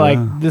was just like,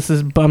 "This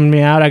has bummed me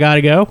out. I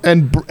gotta go."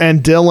 And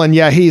Dylan,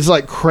 yeah, he's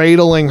like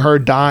cradling her,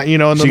 dying. You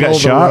know, in the middle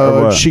of the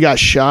road. She got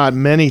shot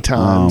many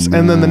times,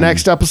 and then the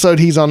next episode,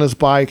 he's on his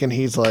bike, and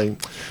he's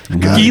like,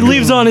 he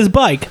leaves on his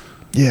bike.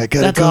 Yeah,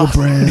 gotta That's go,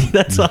 awesome. Brad.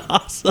 That's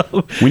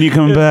awesome. When you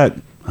coming back?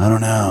 I don't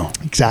know.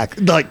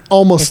 Exactly, like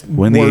almost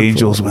when the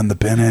Angels win the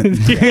pennant.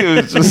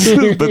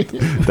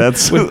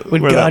 That's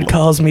when God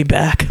calls me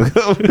back.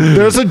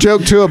 There's a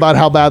joke too about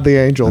how bad the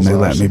Angels and they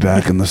are. let me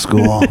back in the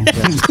school.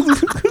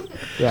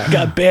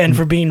 Got banned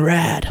for being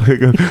rad.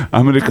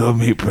 I'm gonna go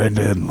meet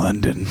Brenda in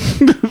London.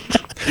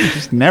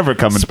 Just never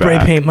coming Spray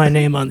back. paint my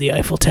name on the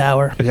Eiffel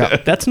Tower. Yeah,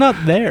 that's not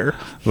there.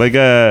 Like,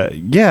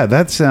 yeah,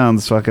 that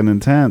sounds fucking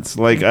intense.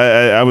 Like,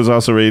 I was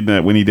also reading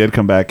that when he did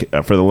come back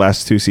for the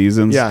last 2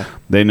 seasons,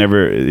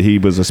 he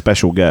was a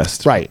special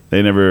guest. Right.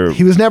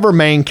 He was never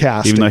main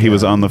cast. Even though he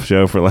was on the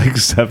show for like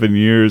 7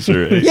 years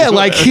or yeah,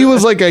 like he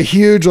was like a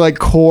huge like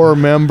core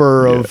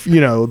member of,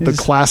 the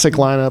classic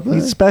lineup.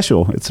 He's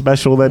special. It's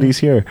special that he's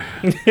here.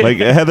 Like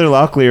Heather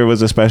Locklear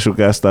was a special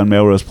guest on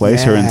Melrose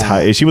Place. Her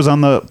entire she was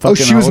on the fucking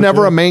she was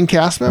never a main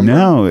cast member?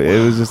 No, it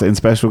was just in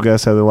special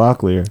guest Heather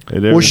Locklear.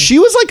 Well, she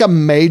was like a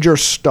major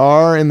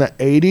star in the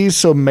 80s,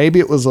 so maybe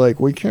it was like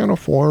we can't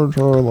afford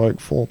her like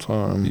full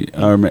time.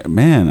 Or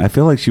man, I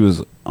feel like she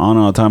was on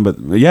all the time, but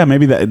yeah,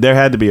 maybe there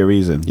had to be a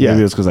reason. Yeah.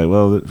 Maybe it's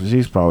because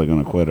she's probably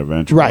going to quit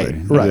eventually.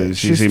 Right.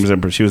 She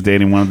was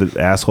dating one of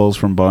the assholes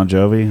from Bon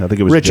Jovi. I think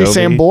it was Richie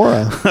Jovi.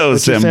 Sambora. Oh,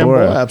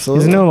 Sambora.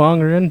 Absolutely. He's no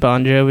longer in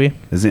Bon Jovi.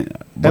 Is it?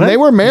 And they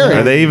were married.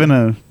 Are they even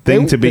a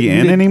thing to be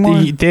in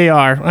anymore? They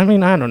are. I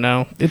mean, I don't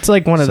know. It's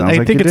like one of the,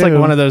 I think it's like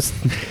one of those.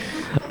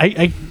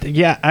 I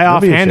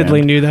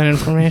offhandedly knew that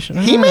information.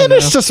 He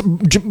managed to.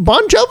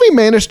 Bon Jovi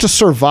managed to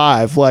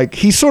survive. Like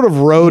he sort of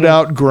rode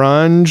out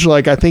grunge.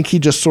 Like I think he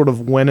just sort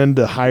of went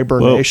into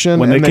hibernation.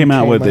 Well, when they came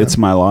out with "It's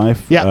My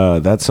Life,"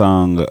 that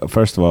song.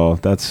 First of all,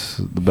 that's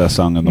the best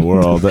song in the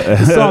world.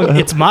 The song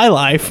 "It's My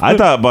Life." I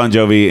thought Bon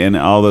Jovi and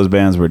all those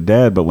bands were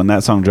dead, but when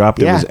that song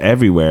dropped, it was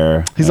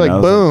everywhere. He's like,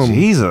 boom, like,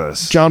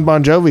 Jesus, John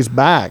Bon Jovi's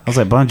back. I was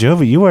like, Bon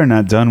Jovi, you are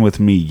not done with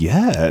me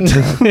yet.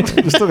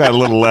 You still got a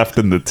little left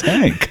in the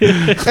tank.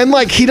 And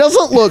like he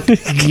doesn't look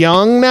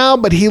young now,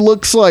 but he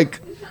looks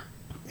like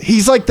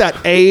he's like that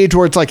age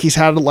where it's like he's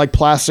had like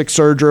plastic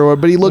surgery,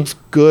 but he looks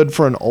good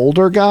for an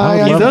older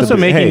guy. He's also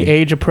making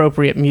age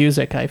appropriate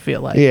music. I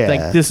feel like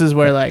like this is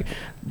where like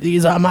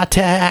these are my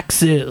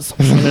taxes.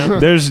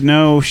 There's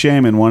no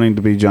shame in wanting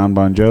to be John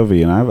Bon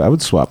Jovi, and I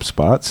would swap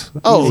spots.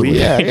 Oh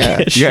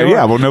yeah. Sure.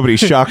 Yeah. Well, nobody's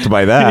shocked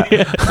by that.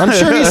 I'm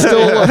sure he's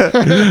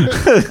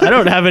still. I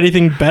don't have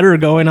anything better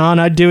going on.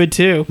 I'd do it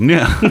too.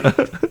 Yeah.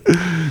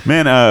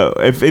 Man,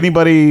 if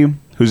anybody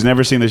who's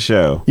never seen the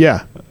show,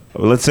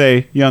 let's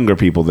say younger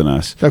people than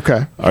us, are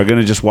going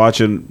to just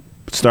watch and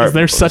start. Is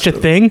there such a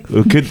thing?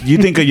 Could you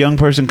think a young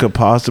person could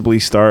possibly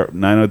start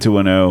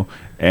 90210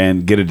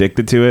 and get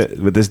addicted to it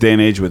with this day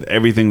and age with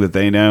everything that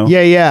they know.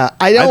 Yeah.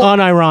 I don't.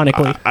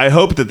 Unironically, I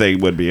hope that they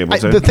would be able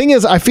to. The thing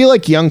is, I feel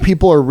like young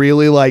people are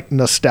really like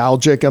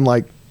nostalgic and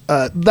like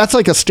that's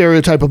like a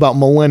stereotype about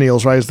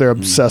millennials, right? Is they're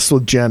obsessed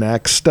with Gen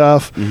X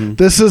stuff.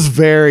 This is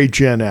very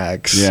Gen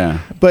X. Yeah.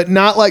 But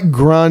not like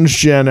grunge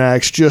Gen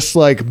X, just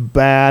like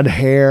bad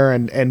hair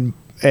and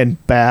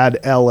bad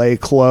LA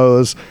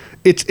clothes.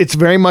 It's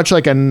very much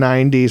like a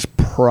 90s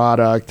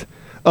product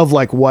of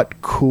like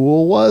what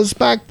cool was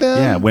back then.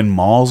 Yeah, when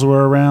malls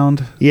were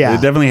around. Yeah.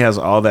 It definitely has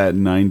all that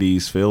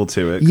 90s feel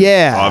to it.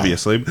 Yeah.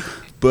 Obviously.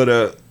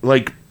 But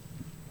like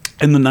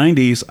in the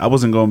 90s, I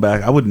wasn't going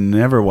back. I would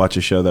never watch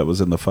a show that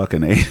was in the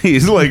fucking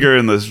 80s, like, or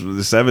in the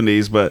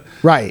 70s. But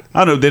right.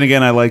 I don't know. Then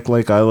again, I like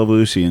I Love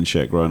Lucy and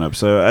shit growing up.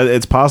 So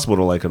it's possible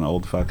to like an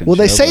old fucking Well,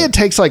 show, they say it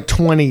takes like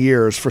 20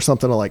 years for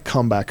something to like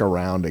come back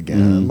around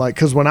again. Like,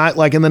 because when I,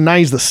 like in the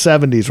 90s, the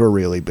 70s were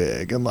really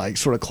big and like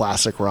sort of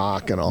classic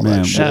rock and all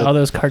that shit. Yeah, all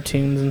those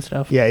cartoons and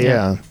stuff.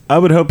 Yeah. I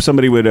would hope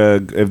somebody would,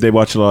 if they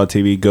watch a lot of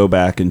TV, go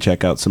back and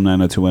check out some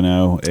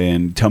 90210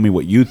 and tell me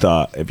what you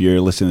thought if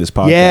you're listening to this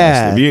podcast.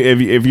 Yeah.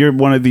 If you're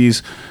one of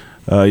these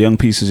young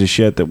pieces of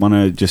shit that want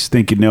to just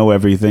think you know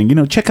everything,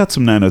 check out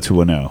some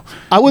 90210.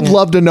 I would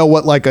love to know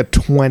what like a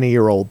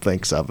 20-year-old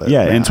thinks of it.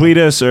 Yeah, and tweet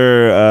us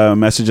or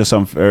message us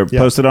on, or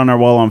post it on our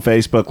wall on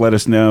Facebook. Let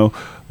us know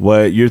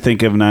what you're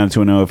thinking of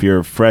 90210 if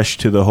you're fresh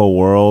to the whole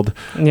world.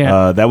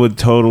 Yeah. That would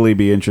totally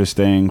be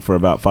interesting for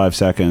about 5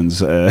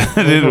 seconds. We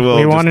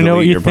want to know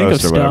what you think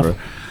of stuff.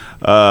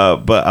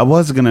 But I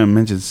was going to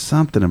mention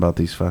something about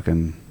these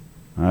fucking...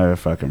 I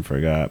fucking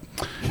forgot.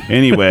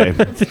 Anyway,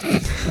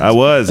 I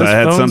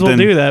had something. Will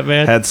do that,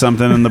 man. Had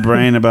something in the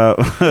brain about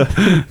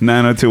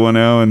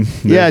 90210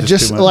 and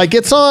just like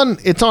it's on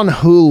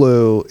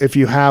Hulu if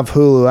you have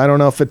Hulu. I don't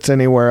know if it's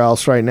anywhere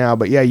else right now,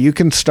 but yeah, you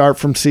can start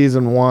from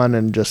season 1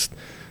 and just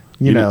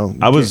get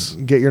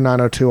your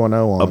 90210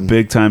 on. A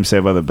big time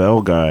Saved by the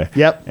Bell guy.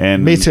 Yep,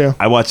 and me too.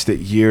 I watched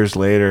it years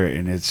later,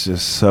 and it's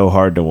just so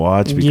hard to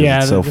watch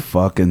because it's so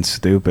fucking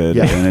stupid,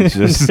 and it's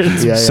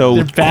just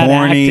so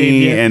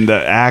corny, and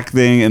the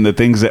acting and the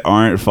things that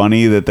aren't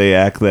funny that they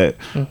act that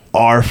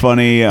are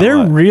funny.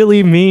 They're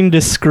really mean to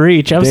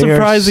Screech. I'm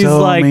surprised he's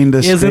like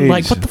isn't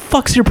like, what the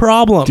fuck's your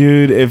problem,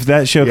 dude? If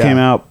that show came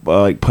out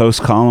like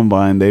post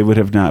Columbine, they would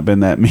have not been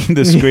that mean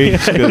to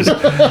Screech because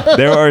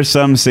there are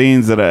some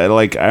scenes that I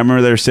remember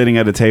they're sitting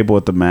at a table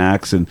at the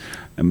Max and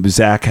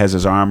Zach has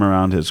his arm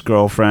around his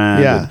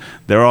girlfriend. Yeah.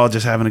 They're all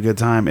just having a good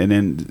time. And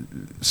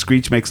then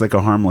Screech makes like a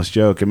harmless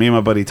joke. And me and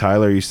my buddy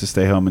Tyler used to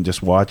stay home and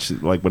just watch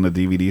like when the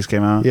DVDs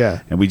came out.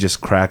 Yeah. And we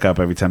just crack up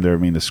every time they were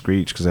mean to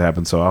Screech because it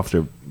happened so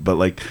often. But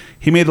like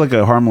he made like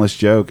a harmless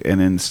joke and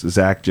then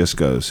Zach just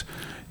goes,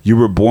 "You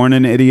were born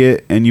an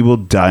idiot and you will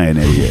die an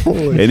idiot."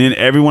 And then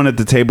everyone at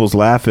the table's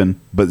laughing,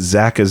 but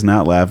Zach is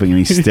not laughing and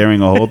he's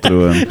staring a hole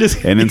through him.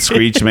 And then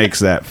Screech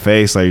makes that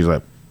face like he's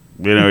like,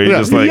 he's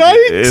just like,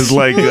 it's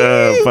like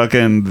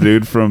fucking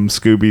dude from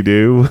Scooby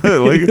Doo,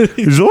 like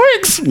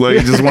zoinks, like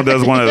he just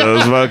does one of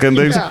those fucking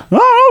things.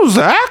 Oh,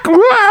 Zach,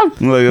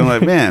 I'm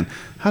like, man,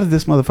 how did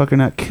this motherfucker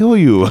not kill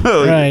you?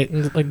 Right,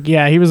 like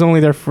he was only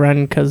their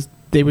friend because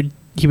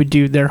he would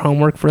do their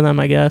homework for them,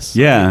 I guess.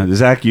 Yeah,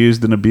 Zach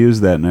used and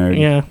abused that nerd.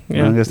 Yeah.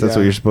 I guess that's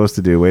what you're supposed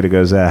to do. Way to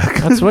go, Zach.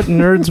 That's what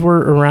nerds were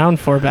around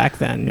for back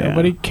then.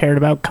 Nobody cared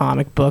about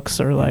comic books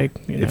or like.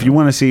 If you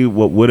want to see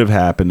what would have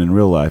happened in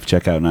real life,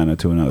 check out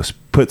 90210.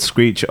 Put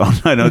Screech on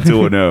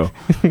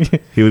 90210.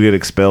 He would get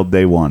expelled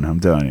day one. I'm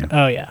telling you.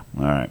 Oh yeah.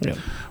 All right. Yeah.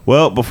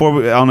 Well,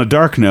 on a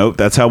dark note,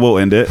 that's how we'll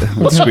end it.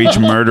 With Screech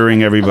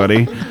murdering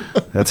everybody.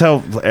 That's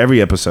how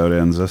every episode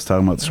ends. Us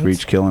talking about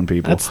Screech killing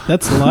people.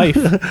 That's life.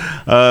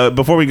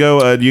 Before we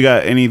go, you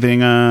got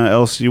anything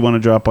else you want to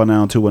drop on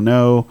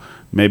 90210?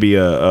 Maybe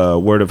a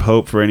word of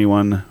hope for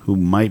anyone who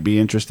might be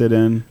interested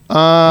in.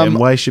 And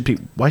why should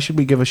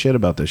we give a shit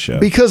about this show?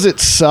 Because it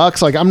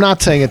sucks. Like, I'm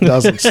not saying it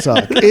doesn't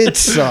suck. It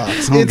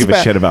sucks. I don't give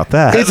a shit about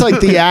that. It's like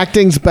the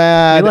acting's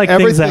bad. You like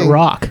everything, things that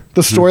rock.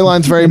 The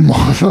storyline's very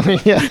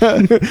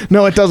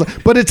No, it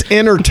doesn't. But it's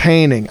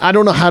entertaining. I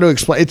don't know how to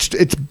explain.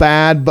 It's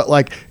bad, but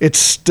like it's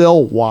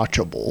still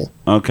watchable.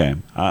 Okay.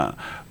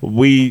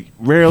 We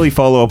rarely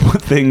follow up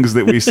with things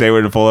that we say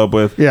we're to follow up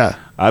with. Yeah.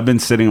 I've been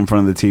sitting in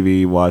front of the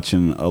TV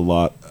watching a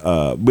lot.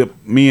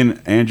 Me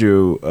and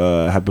Andrew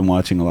have been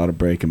watching a lot of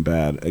Breaking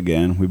Bad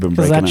again. We've been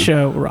breaking that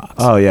show rocks.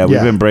 Oh yeah,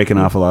 we've been breaking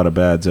off a lot of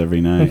bads every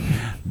night.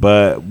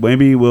 But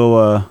maybe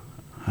we'll.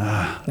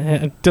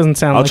 It doesn't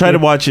sound. I'll try to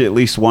watch at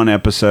least one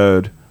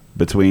episode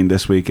between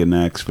this week and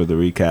next for the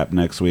recap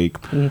next week.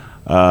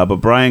 But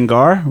Brian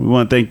Gaar, we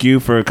want to thank you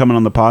for coming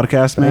on the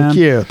podcast, man. Thank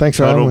you. Thanks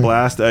for having me.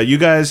 Blast. You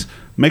guys,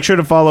 make sure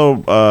to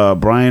follow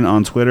Brian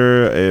on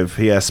Twitter if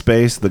he has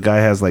space. The guy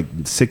has like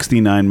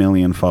 69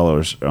 million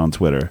followers on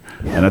Twitter,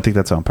 and I think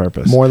that's on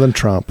purpose. More than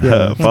Trump.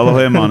 Yeah. Follow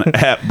him on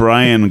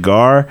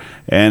 @BrianGaar,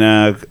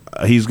 and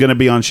he's going to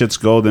be on Shit's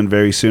Golden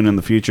very soon in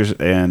the future,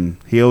 and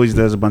he always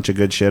does a bunch of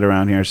good shit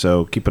around here,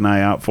 so keep an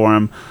eye out for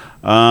him.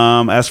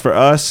 As for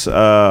us,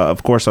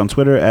 of course, on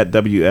Twitter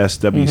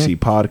 @WSWC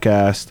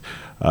Podcast.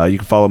 You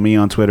can follow me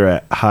on Twitter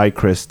at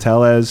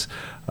HiChrisTellez.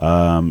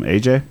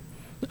 AJ?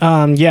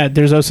 Yeah,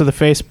 there's also the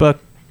Facebook.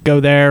 Go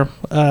there.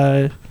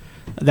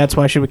 That's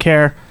Why Should We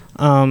Care.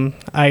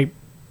 I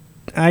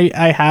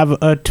have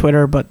a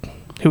Twitter, but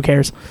who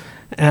cares?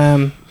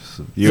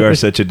 You are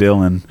such a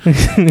Dylan.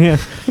 Yeah.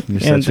 You're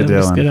such a I'm Dylan.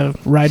 just going to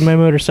ride my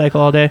motorcycle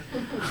all day.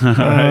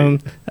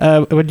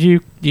 Would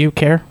you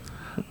care?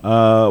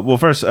 Well,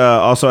 first,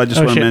 also, I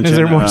just want to mention... Is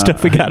there more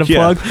stuff we got to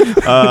plug?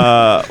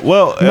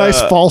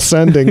 Nice false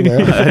ending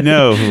there. I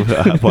know.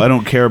 Well, I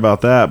don't care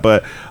about that,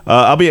 but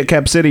I'll be at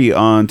Cap City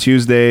on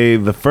Tuesday,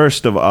 the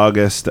 1st of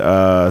August,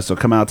 so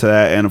come out to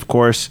that. And, of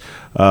course,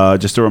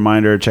 just a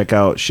reminder, check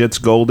out Shit's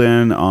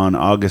Golden on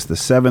August the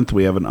 7th.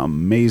 We have an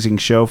amazing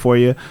show for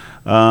you.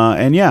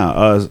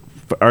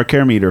 Our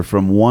care meter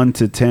from 1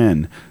 to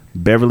 10,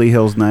 Beverly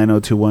Hills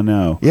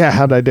 90210. Yeah,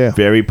 how'd I do?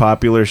 Very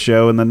popular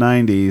show in the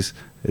 90s.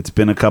 It's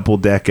been a couple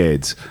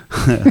decades.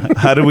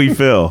 How do we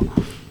feel?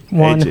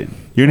 1. AJ,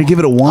 you're going to give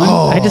it a 1?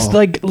 Oh. I just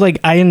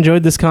I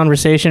enjoyed this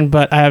conversation,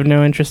 but I have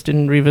no interest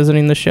in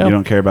revisiting the show. You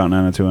don't care about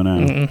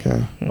 90210?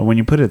 Okay. Well, when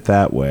you put it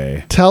that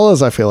way.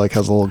 Tellez, I feel like,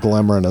 has a little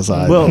glimmer in his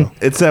eye. Well,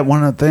 it's that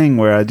one thing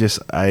where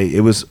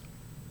it was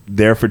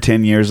there for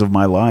 10 years of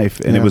my life,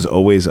 and it was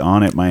always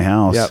on at my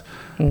house.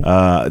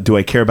 Yep. Do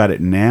I care about it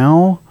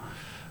now?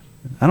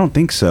 I don't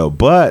think so,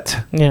 but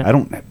I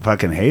don't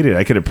fucking hate it.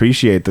 I could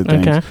appreciate the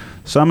things. Okay.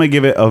 So I'm going to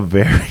give it a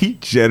very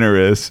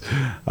generous,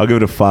 I'll give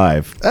it a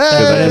 5. Because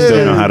I just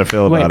don't know how to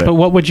feel about it. But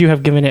what would you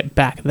have given it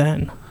back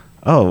then?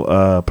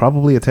 Oh,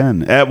 probably a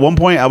 10. At one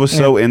point, I was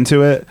so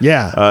into it.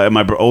 Yeah. And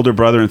my older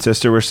brother and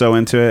sister were so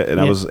into it,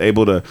 and I was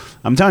able to.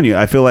 I'm telling you,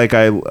 I feel like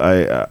I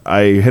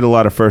hit a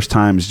lot of first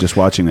times just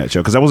watching that show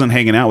because I wasn't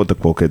hanging out with the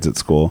cool kids at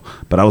school,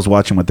 but I was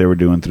watching what they were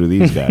doing through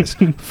these guys,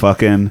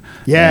 fucking,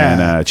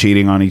 and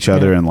cheating on each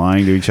other and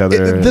lying to each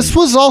other. This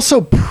was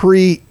also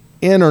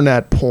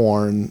pre-internet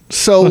porn,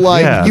 so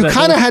you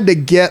kind of had to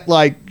get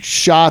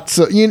shots.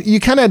 You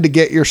kind of had to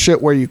get your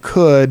shit where you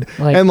could,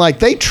 and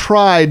they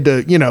tried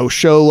to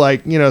show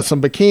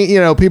some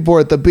bikini. People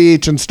were at the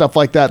beach and stuff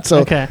like that.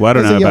 So well, I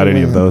don't know about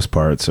any of those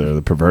parts or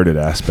the perverted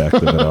aspect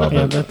of it all.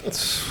 But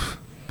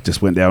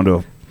just went down to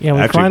a. Yeah,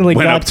 we finally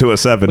went up to a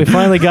 7. We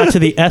finally got to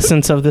the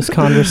essence of this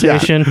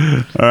conversation.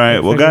 All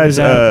right. Well, guys,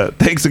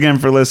 thanks again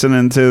for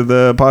listening to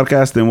the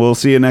podcast, and we'll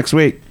see you next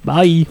week.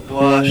 Bye.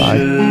 Why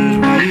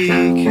should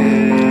we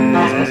care?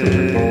 Why should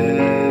we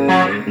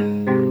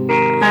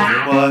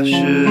care? Why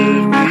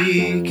should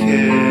we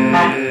care?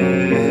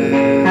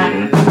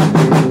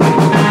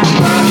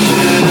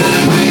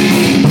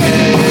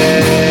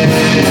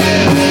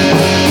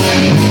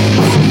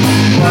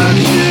 Why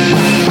should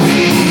we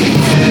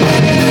care?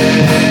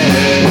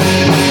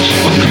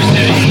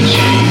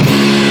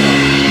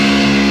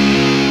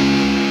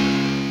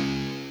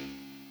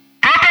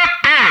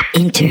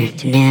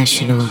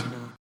 International.